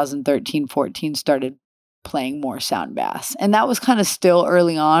like 2013, 14 started playing more sound baths. And that was kind of still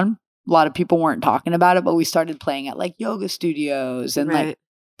early on. A lot of people weren't talking about it, but we started playing at like yoga studios and like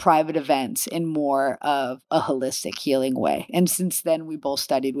private events in more of a holistic healing way. And since then, we both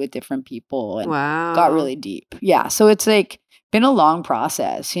studied with different people and got really deep. Yeah. So it's like been a long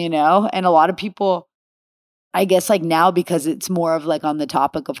process, you know, and a lot of people, I guess like now, because it's more of like on the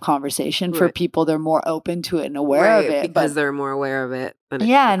topic of conversation for people, they're more open to it and aware of it. Because they're more aware of it.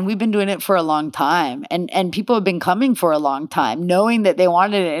 Yeah. And we've been doing it for a long time. And people have been coming for a long time knowing that they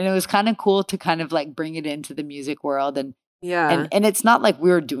wanted it. And it was kind of cool to kind of like bring it into the music world. And it's not like we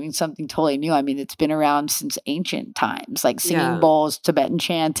were doing something totally new. I mean, it's been around since ancient times, like singing bowls, Tibetan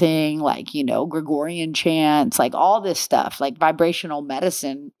chanting, like, you know, Gregorian chants, like all this stuff, like vibrational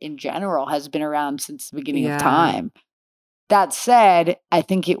medicine in general has been around since the beginning of time. That said, I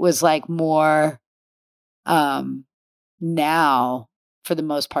think it was like more now, for the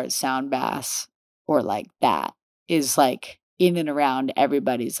most part, sound baths or like that is like in and around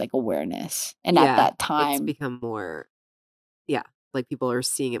everybody's like awareness. And at that time, it's become more. Yeah, like people are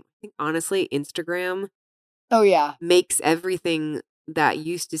seeing it. I think honestly, Instagram makes everything that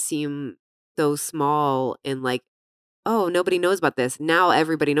used to seem so small and like, oh, nobody knows about this. Now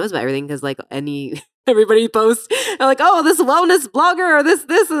everybody knows about everything because like everybody posts like, oh, this wellness blogger or this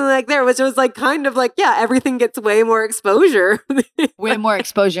and like there, which was like kind of like, everything gets way more exposure. Way more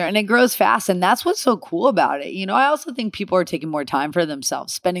exposure, and it grows fast, and that's what's so cool about it. You know, I also think people are taking more time for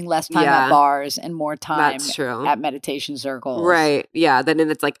themselves, spending less time at bars and more time at meditation circles. Right. Yeah. Then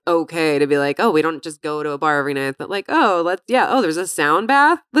it's like okay to be like, oh, we don't just go to a bar every night, but like, oh, there's a sound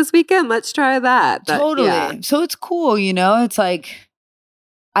bath this weekend. Let's try that. Totally. Yeah. So it's cool, you know, it's like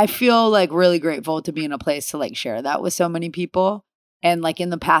I feel like really grateful to be in a place to like share that with so many people. And like in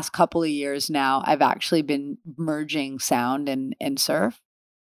the past couple of years now, I've actually been merging sound and surf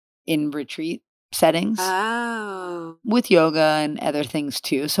in retreat settings with yoga and other things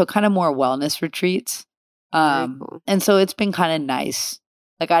too. So kind of more wellness retreats. Cool. And so it's been kind of nice.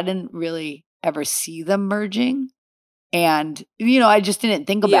 Like I didn't really ever see them merging. And, you know, I just didn't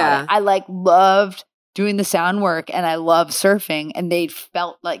think about it. I like loved doing the sound work and I love surfing, and they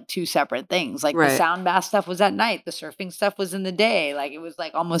felt like two separate things. Like the sound bath stuff was at night, the surfing stuff was in the day. Like it was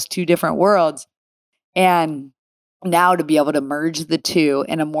like almost two different worlds. And now to be able to merge the two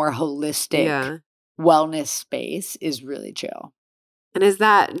in a more holistic wellness space is really chill. And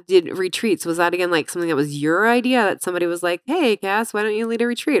did retreats, was that again like something that was your idea, that somebody was like, hey, Cass, why don't you lead a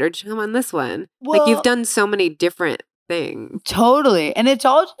retreat or just come on this one? Well, like you've done so many different thing. Totally. And it's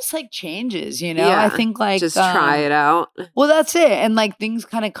all just like changes, you know? I think like just try it out. Well, that's it. And like things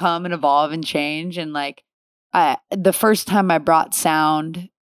kind of come and evolve and change. And like the first time I brought sound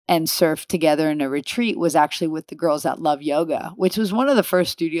and surf together in a retreat was actually with the girls at Love Yoga, which was one of the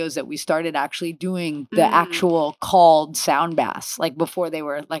first studios that we started actually doing the actual called sound baths. Like before they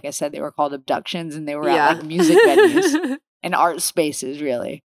were, like I said, they were called abductions, and they were at like music venues and art spaces,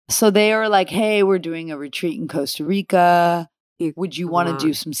 really. So they were like, hey, we're doing a retreat in Costa Rica. Would you want to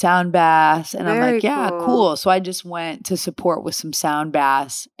do some sound baths? And I'm like, yeah, cool. So I just went to support with some sound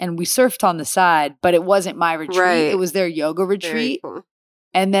baths, and we surfed on the side, but it wasn't my retreat. It was their yoga retreat. Cool.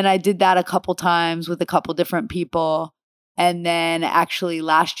 And then I did that a couple times with a couple different people. And then actually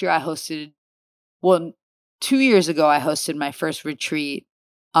last year 2 years ago, I hosted my first retreat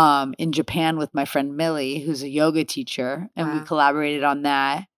in Japan with my friend Millie, who's a yoga teacher, and we collaborated on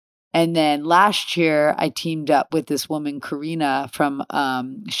that. And then last year, I teamed up with this woman, Karina, from,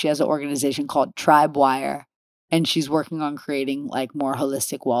 she has an organization called Tribewire, and she's working on creating like more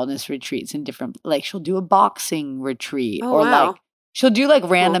holistic wellness retreats and different, like she'll do a boxing retreat like she'll do like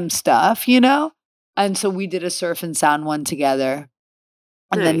random stuff, you know? And so we did a surf and sound one together.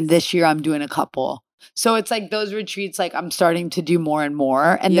 And then this year I'm doing a couple. So it's like those retreats, like I'm starting to do more and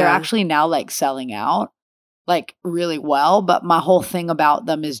more, and they're actually now like selling out like really well. But my whole thing about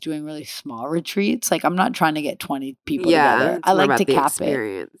them is doing really small retreats. Like I'm not trying to get 20 people together. I like to cap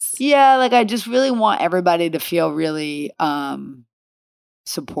it. Yeah. Like I just really want everybody to feel really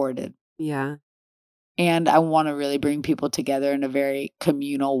supported. Yeah. And I want to really bring people together in a very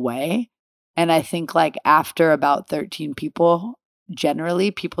communal way. And I think like after about 13 people,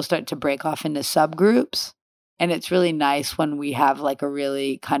 generally people start to break off into subgroups. And it's really nice when we have like a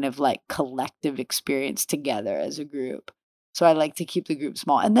really kind of like collective experience together as a group. So I like to keep the group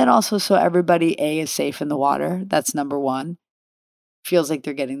small. And then also so everybody, is safe in the water. That's number one. Feels like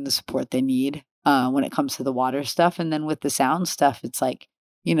they're getting the support they need when it comes to the water stuff. And then with the sound stuff, it's like,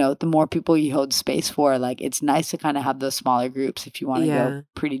 you know, the more people you hold space for, like it's nice to kind of have those smaller groups if you want to go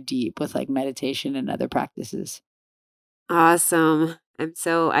pretty deep with like meditation and other practices. Awesome. And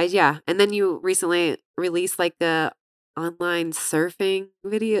so and then you recently released like the online surfing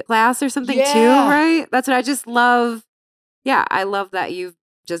video class or something too, right? That's what I just love. Yeah, I love that you've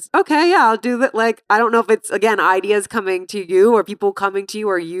just, okay, yeah, I'll do that. Like, I don't know if it's, again, ideas coming to you or people coming to you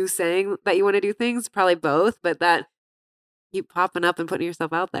or you saying that you want to do things, probably both, but that keep popping up and putting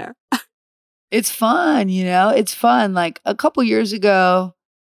yourself out there. It's fun, it's fun. Like a couple years ago,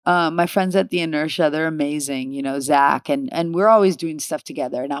 my friends at the Inertia, they're amazing, Zach, and we're always doing stuff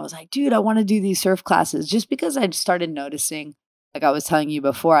together. And I was like, dude, I want to do these surf classes just because I started noticing, like I was telling you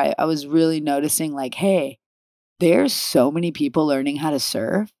before, I was really noticing like, hey, there's so many people learning how to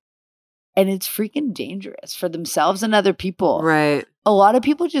surf and it's freaking dangerous for themselves and other people. Right. A lot of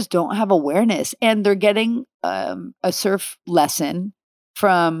people just don't have awareness and they're getting a surf lesson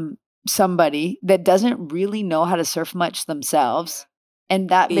from somebody that doesn't really know how to surf much themselves. And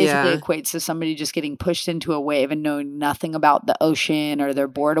that basically equates to somebody just getting pushed into a wave and knowing nothing about the ocean or their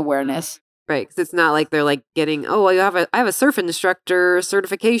board awareness. Right, because it's not like they're like getting, oh, well, I have a surf instructor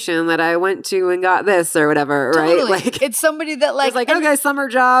certification that I went to and got this or whatever, totally. Right? Like, it's somebody that like, okay, summer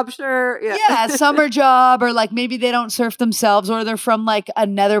job, sure, yeah, summer job, or like maybe they don't surf themselves, or they're from like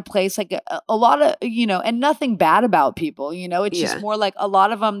another place, like a lot of and nothing bad about people, it's just more like a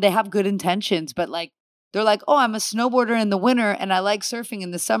lot of them they have good intentions, but like. They're like, oh, I'm a snowboarder in the winter and I like surfing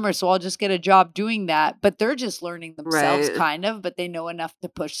in the summer, so I'll just get a job doing that. But they're just learning themselves kind of, but they know enough to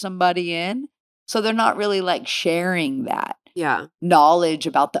push somebody in. So they're not really like sharing that knowledge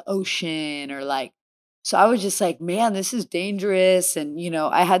about the ocean or like, so I was just like, man, this is dangerous. And,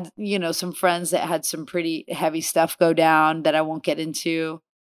 I had, some friends that had some pretty heavy stuff go down that I won't get into.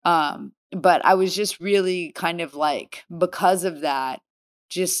 But I was just really kind of like, because of that,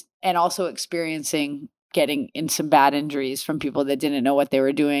 and also experiencing getting in some bad injuries from people that didn't know what they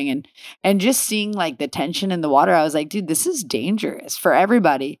were doing and just seeing like the tension in the water. I was like, dude, this is dangerous for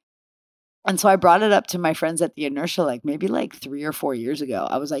everybody. And so I brought it up to my friends at the Inertia, like maybe like 3 or 4 years ago.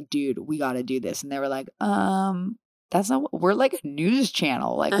 I was like, dude, we got to do this. And they were like, that's not we're like a news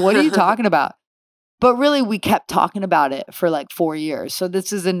channel. Like, what are you talking about? But really, we kept talking about it for like 4 years. So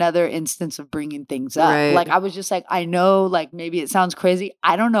this is another instance of bringing things up. Right. Like I was just like, I know, like maybe it sounds crazy.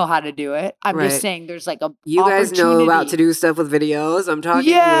 I don't know how to do it. I'm just saying there's like you guys know about to do stuff with videos. I'm talking to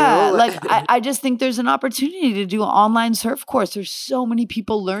you. Like I just think there's an opportunity to do an online surf course. There's so many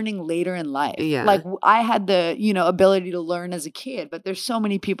people learning later in life. Yeah. Like I had the, ability to learn as a kid, but there's so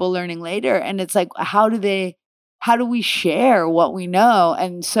many people learning later. And it's like, how do we share what we know?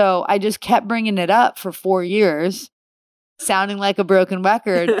 And so I just kept bringing it up for 4 years, sounding like a broken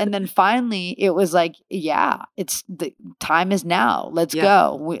record. And then finally it was like, it's the time is now. Let's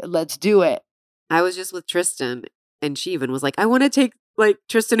go. Let's do it. I was just with Tristan and she even was like, I want to take like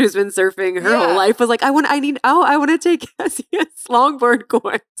Tristan, who's been surfing her whole life, was like, I want to take a longboard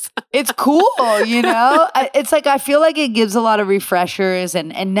course. It's cool, It's like I feel like it gives a lot of refreshers,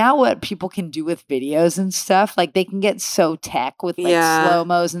 and now what people can do with videos and stuff, like they can get so tech with like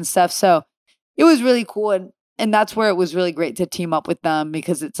slow-mos and stuff. So it was really cool, and that's where it was really great to team up with them,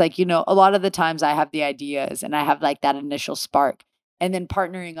 because it's like, a lot of the times I have the ideas and I have like that initial spark, and then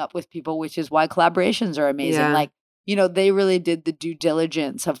partnering up with people, which is why collaborations are amazing. Yeah. Like, they really did the due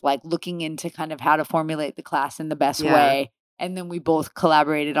diligence of like looking into kind of how to formulate the class in the best way. And then we both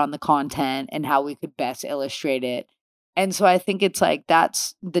collaborated on the content and how we could best illustrate it. And so I think it's like,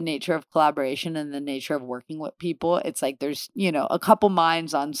 that's the nature of collaboration and the nature of working with people. It's like, there's, a couple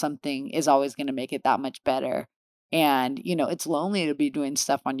minds on something is always going to make it that much better. And, it's lonely to be doing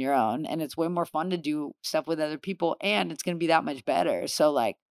stuff on your own, and it's way more fun to do stuff with other people, and it's going to be that much better. So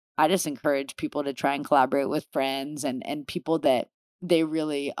like, I just encourage people to try and collaborate with friends and people that they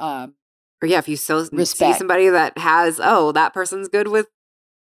really or if you see somebody that has, that person's good with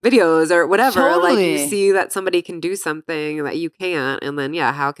videos or whatever, like you see that somebody can do something that you can't, and then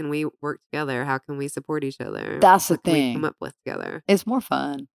how can we work together? How can we support each other? That's the what thing. Can we come up with together. It's more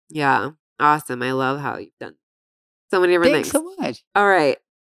fun. Yeah, awesome. I love how you've done so many different things. Thanks so much. All right,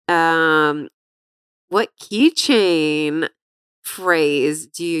 what keychain phrase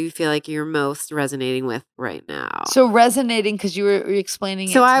do you feel like you're most resonating with right now? So resonating, because you were explaining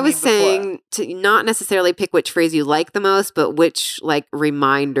it. So I was saying to not necessarily pick which phrase you like the most, but which like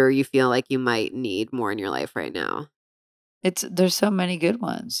reminder you feel like you might need more in your life right now. There's so many good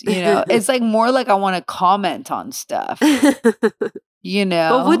ones. It's like more like I want to comment on stuff.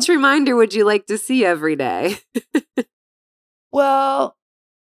 Well, which reminder would you like to see every day? Well,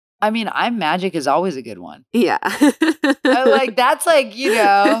 I mean, I'm Magic is always a good one. Yeah. That's like,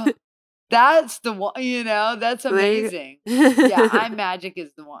 that's the one, that's amazing. I'm Magic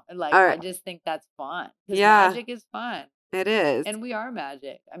is the one. Like, right. I just think that's fun. Yeah. Magic is fun. It is. And we are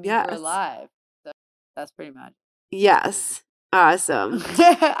magic. I mean, we're alive. So that's pretty magic. Yes. Awesome.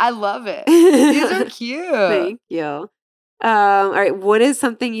 I love it. These are cute. Thank you. All right. What is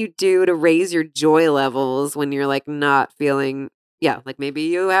something you do to raise your joy levels when you're like not feeling, like maybe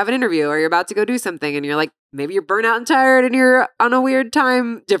you have an interview or you're about to go do something and you're like, maybe you're burnt out and tired and you're on a weird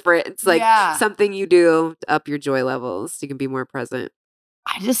time difference. Like something you do to up your joy levels so you can be more present.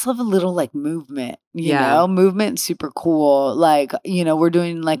 I just love a little like movement, you know, movement's super cool. Like, we're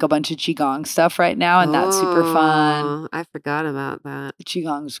doing like a bunch of Qigong stuff right now and that's super fun. I forgot about that.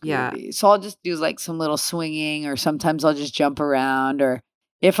 Qigong's groovy. Yeah. So I'll just do like some little swinging or sometimes I'll just jump around or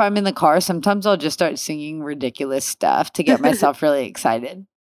if I'm in the car, sometimes I'll just start singing ridiculous stuff to get myself really excited.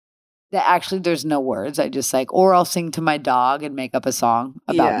 That actually there's no words. I just or I'll sing to my dog and make up a song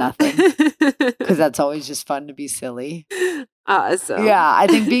about nothing. Because that's always just fun to be silly. Awesome. Yeah, I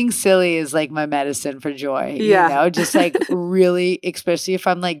think being silly is like my medicine for joy. Yeah. Just like really, especially if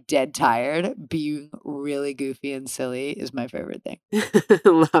I'm like dead tired, being really goofy and silly is my favorite thing.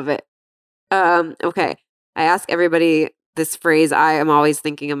 Love it. Okay. I ask everybody this phrase. I am always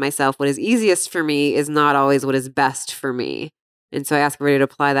thinking of myself. What is easiest for me is not always what is best for me. And so I ask everybody to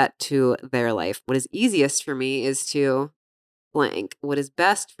apply that to their life. What is easiest for me is to blank. What is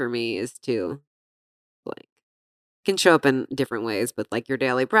best for me is to blank. It can show up in different ways, but like your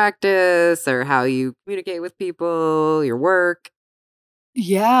daily practice or how you communicate with people, your work.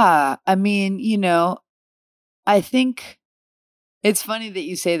 Yeah. I mean, I think it's funny that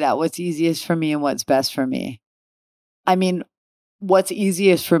you say that. What's easiest for me and what's best for me? I mean, what's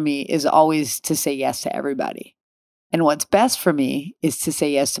easiest for me is always to say yes to everybody. And what's best for me is to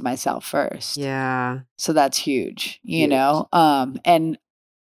say yes to myself first. Yeah. So that's huge, you know? And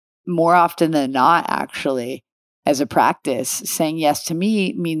more often than not, actually, as a practice, saying yes to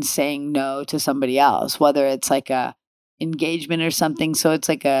me means saying no to somebody else, whether it's like a engagement or something. So it's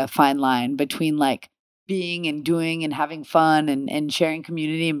like a fine line between like being and doing and having fun and sharing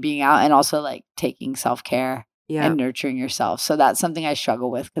community and being out and also like taking self-care and nurturing yourself. So that's something I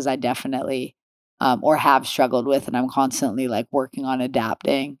struggle with because I definitely or have struggled with and I'm constantly like working on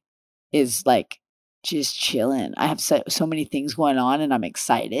adapting is like just chilling. I have so many things going on and I'm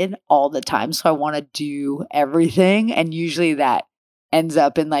excited all the time. So I want to do everything. And usually that ends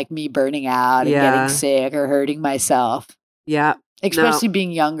up in like me burning out and getting sick or hurting myself. Yeah. Especially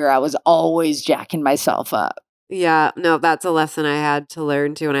being younger, I was always jacking myself up. Yeah. No, that's a lesson I had to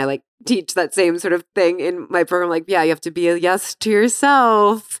learn too. And I like teach that same sort of thing in my program. Like, you have to be a yes to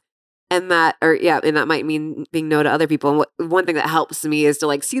yourself. And that might mean being no to other people. And one thing that helps me is to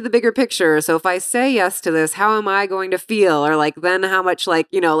like see the bigger picture. So if I say yes to this, how am I going to feel? Or like, then how much how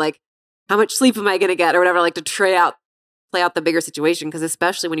much sleep am I going to get or whatever, like to play out the bigger situation. Because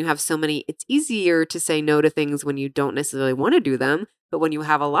especially when you have so many, it's easier to say no to things when you don't necessarily want to do them. But when you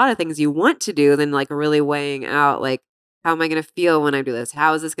have a lot of things you want to do, then like really weighing out, like, how am I going to feel when I do this?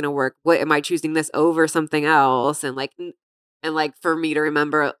 How is this going to work? What am I choosing this over something else? And like for me to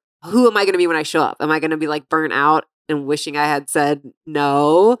remember, who am I going to be when I show up? Am I going to be like burnt out and wishing I had said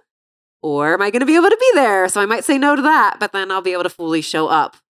no? Or am I going to be able to be there? So I might say no to that, but then I'll be able to fully show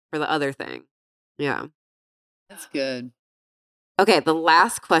up for the other thing. Yeah. That's good. Okay. The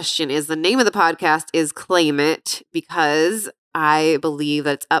last question is, the name of the podcast is Claim It, because I believe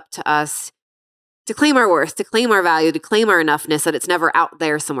that it's up to us to claim our worth, to claim our value, to claim our enoughness, that it's never out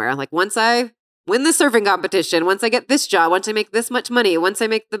there somewhere. Like once I win the surfing competition, once I get this job, once I make this much money, once I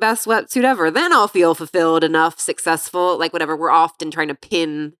make the best wetsuit ever, then I'll feel fulfilled enough, successful, like whatever. We're often trying to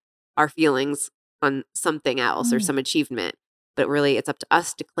pin our feelings on something else or some achievement. But really, it's up to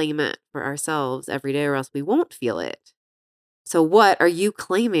us to claim it for ourselves every day or else we won't feel it. So what are you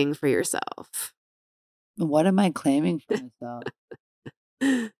claiming for yourself? What am I claiming for myself?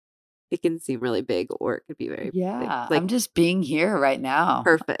 It can seem really big or it could be very big. Like, I'm just being here right now.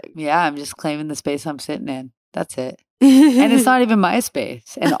 Perfect. Yeah, I'm just claiming the space I'm sitting in. That's it. And it's not even my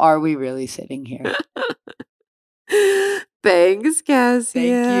space. And are we really sitting here? Thanks, Cassia. Thank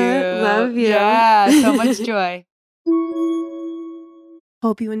you. Love you. Yeah, so much joy.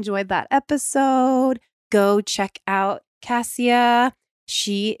 Hope you enjoyed that episode. Go check out Cassia.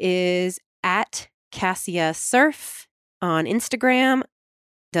 She is at Cassia Surf on Instagram.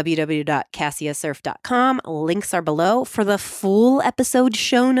 www.cassiasurf.com. Links are below. For the full episode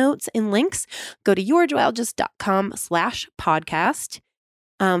show notes and links, go to yourjoyologist.com/podcast.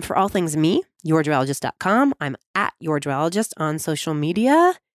 For all things me, yourjoyologist.com. I'm at yourjoyologist on social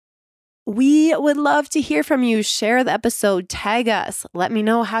media. We would love to hear from you. Share the episode, tag us, let me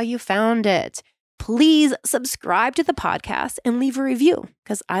know how you found it. Please subscribe to the podcast and leave a review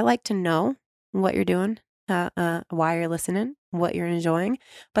because I like to know what you're doing, why you're listening, what you're enjoying.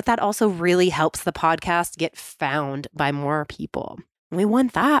 But that also really helps the podcast get found by more people. We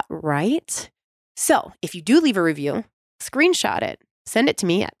want that, right? So if you do leave a review, screenshot it. Send it to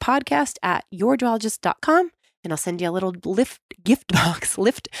me at podcast@yourjoyologist.com. And I'll send you a little gift box.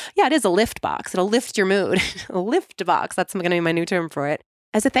 Yeah, it is a lift box. It'll lift your mood. A lift box. That's going to be my new term for it.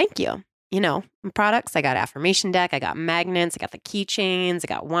 As a thank you. Products, I got affirmation deck. I got magnets. I got the keychains. I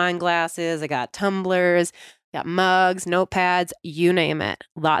got wine glasses. I got tumblers. I got mugs, notepads, you name it.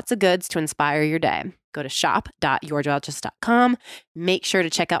 Lots of goods to inspire your day. Go to shop.yourjoyologist.com. Make sure to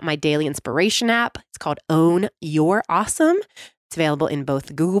check out my daily inspiration app. It's called Own Your Awesome. It's available in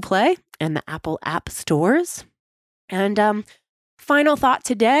both Google Play and the Apple App Stores. And final thought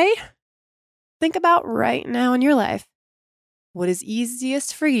today, think about right now in your life. What is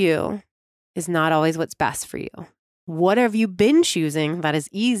easiest for you is not always what's best for you. What have you been choosing that is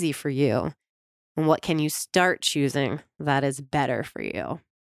easy for you? And what can you start choosing that is better for you?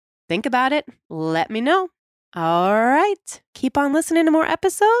 Think about it. Let me know. All right. Keep on listening to more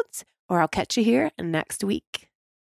episodes, or I'll catch you here next week.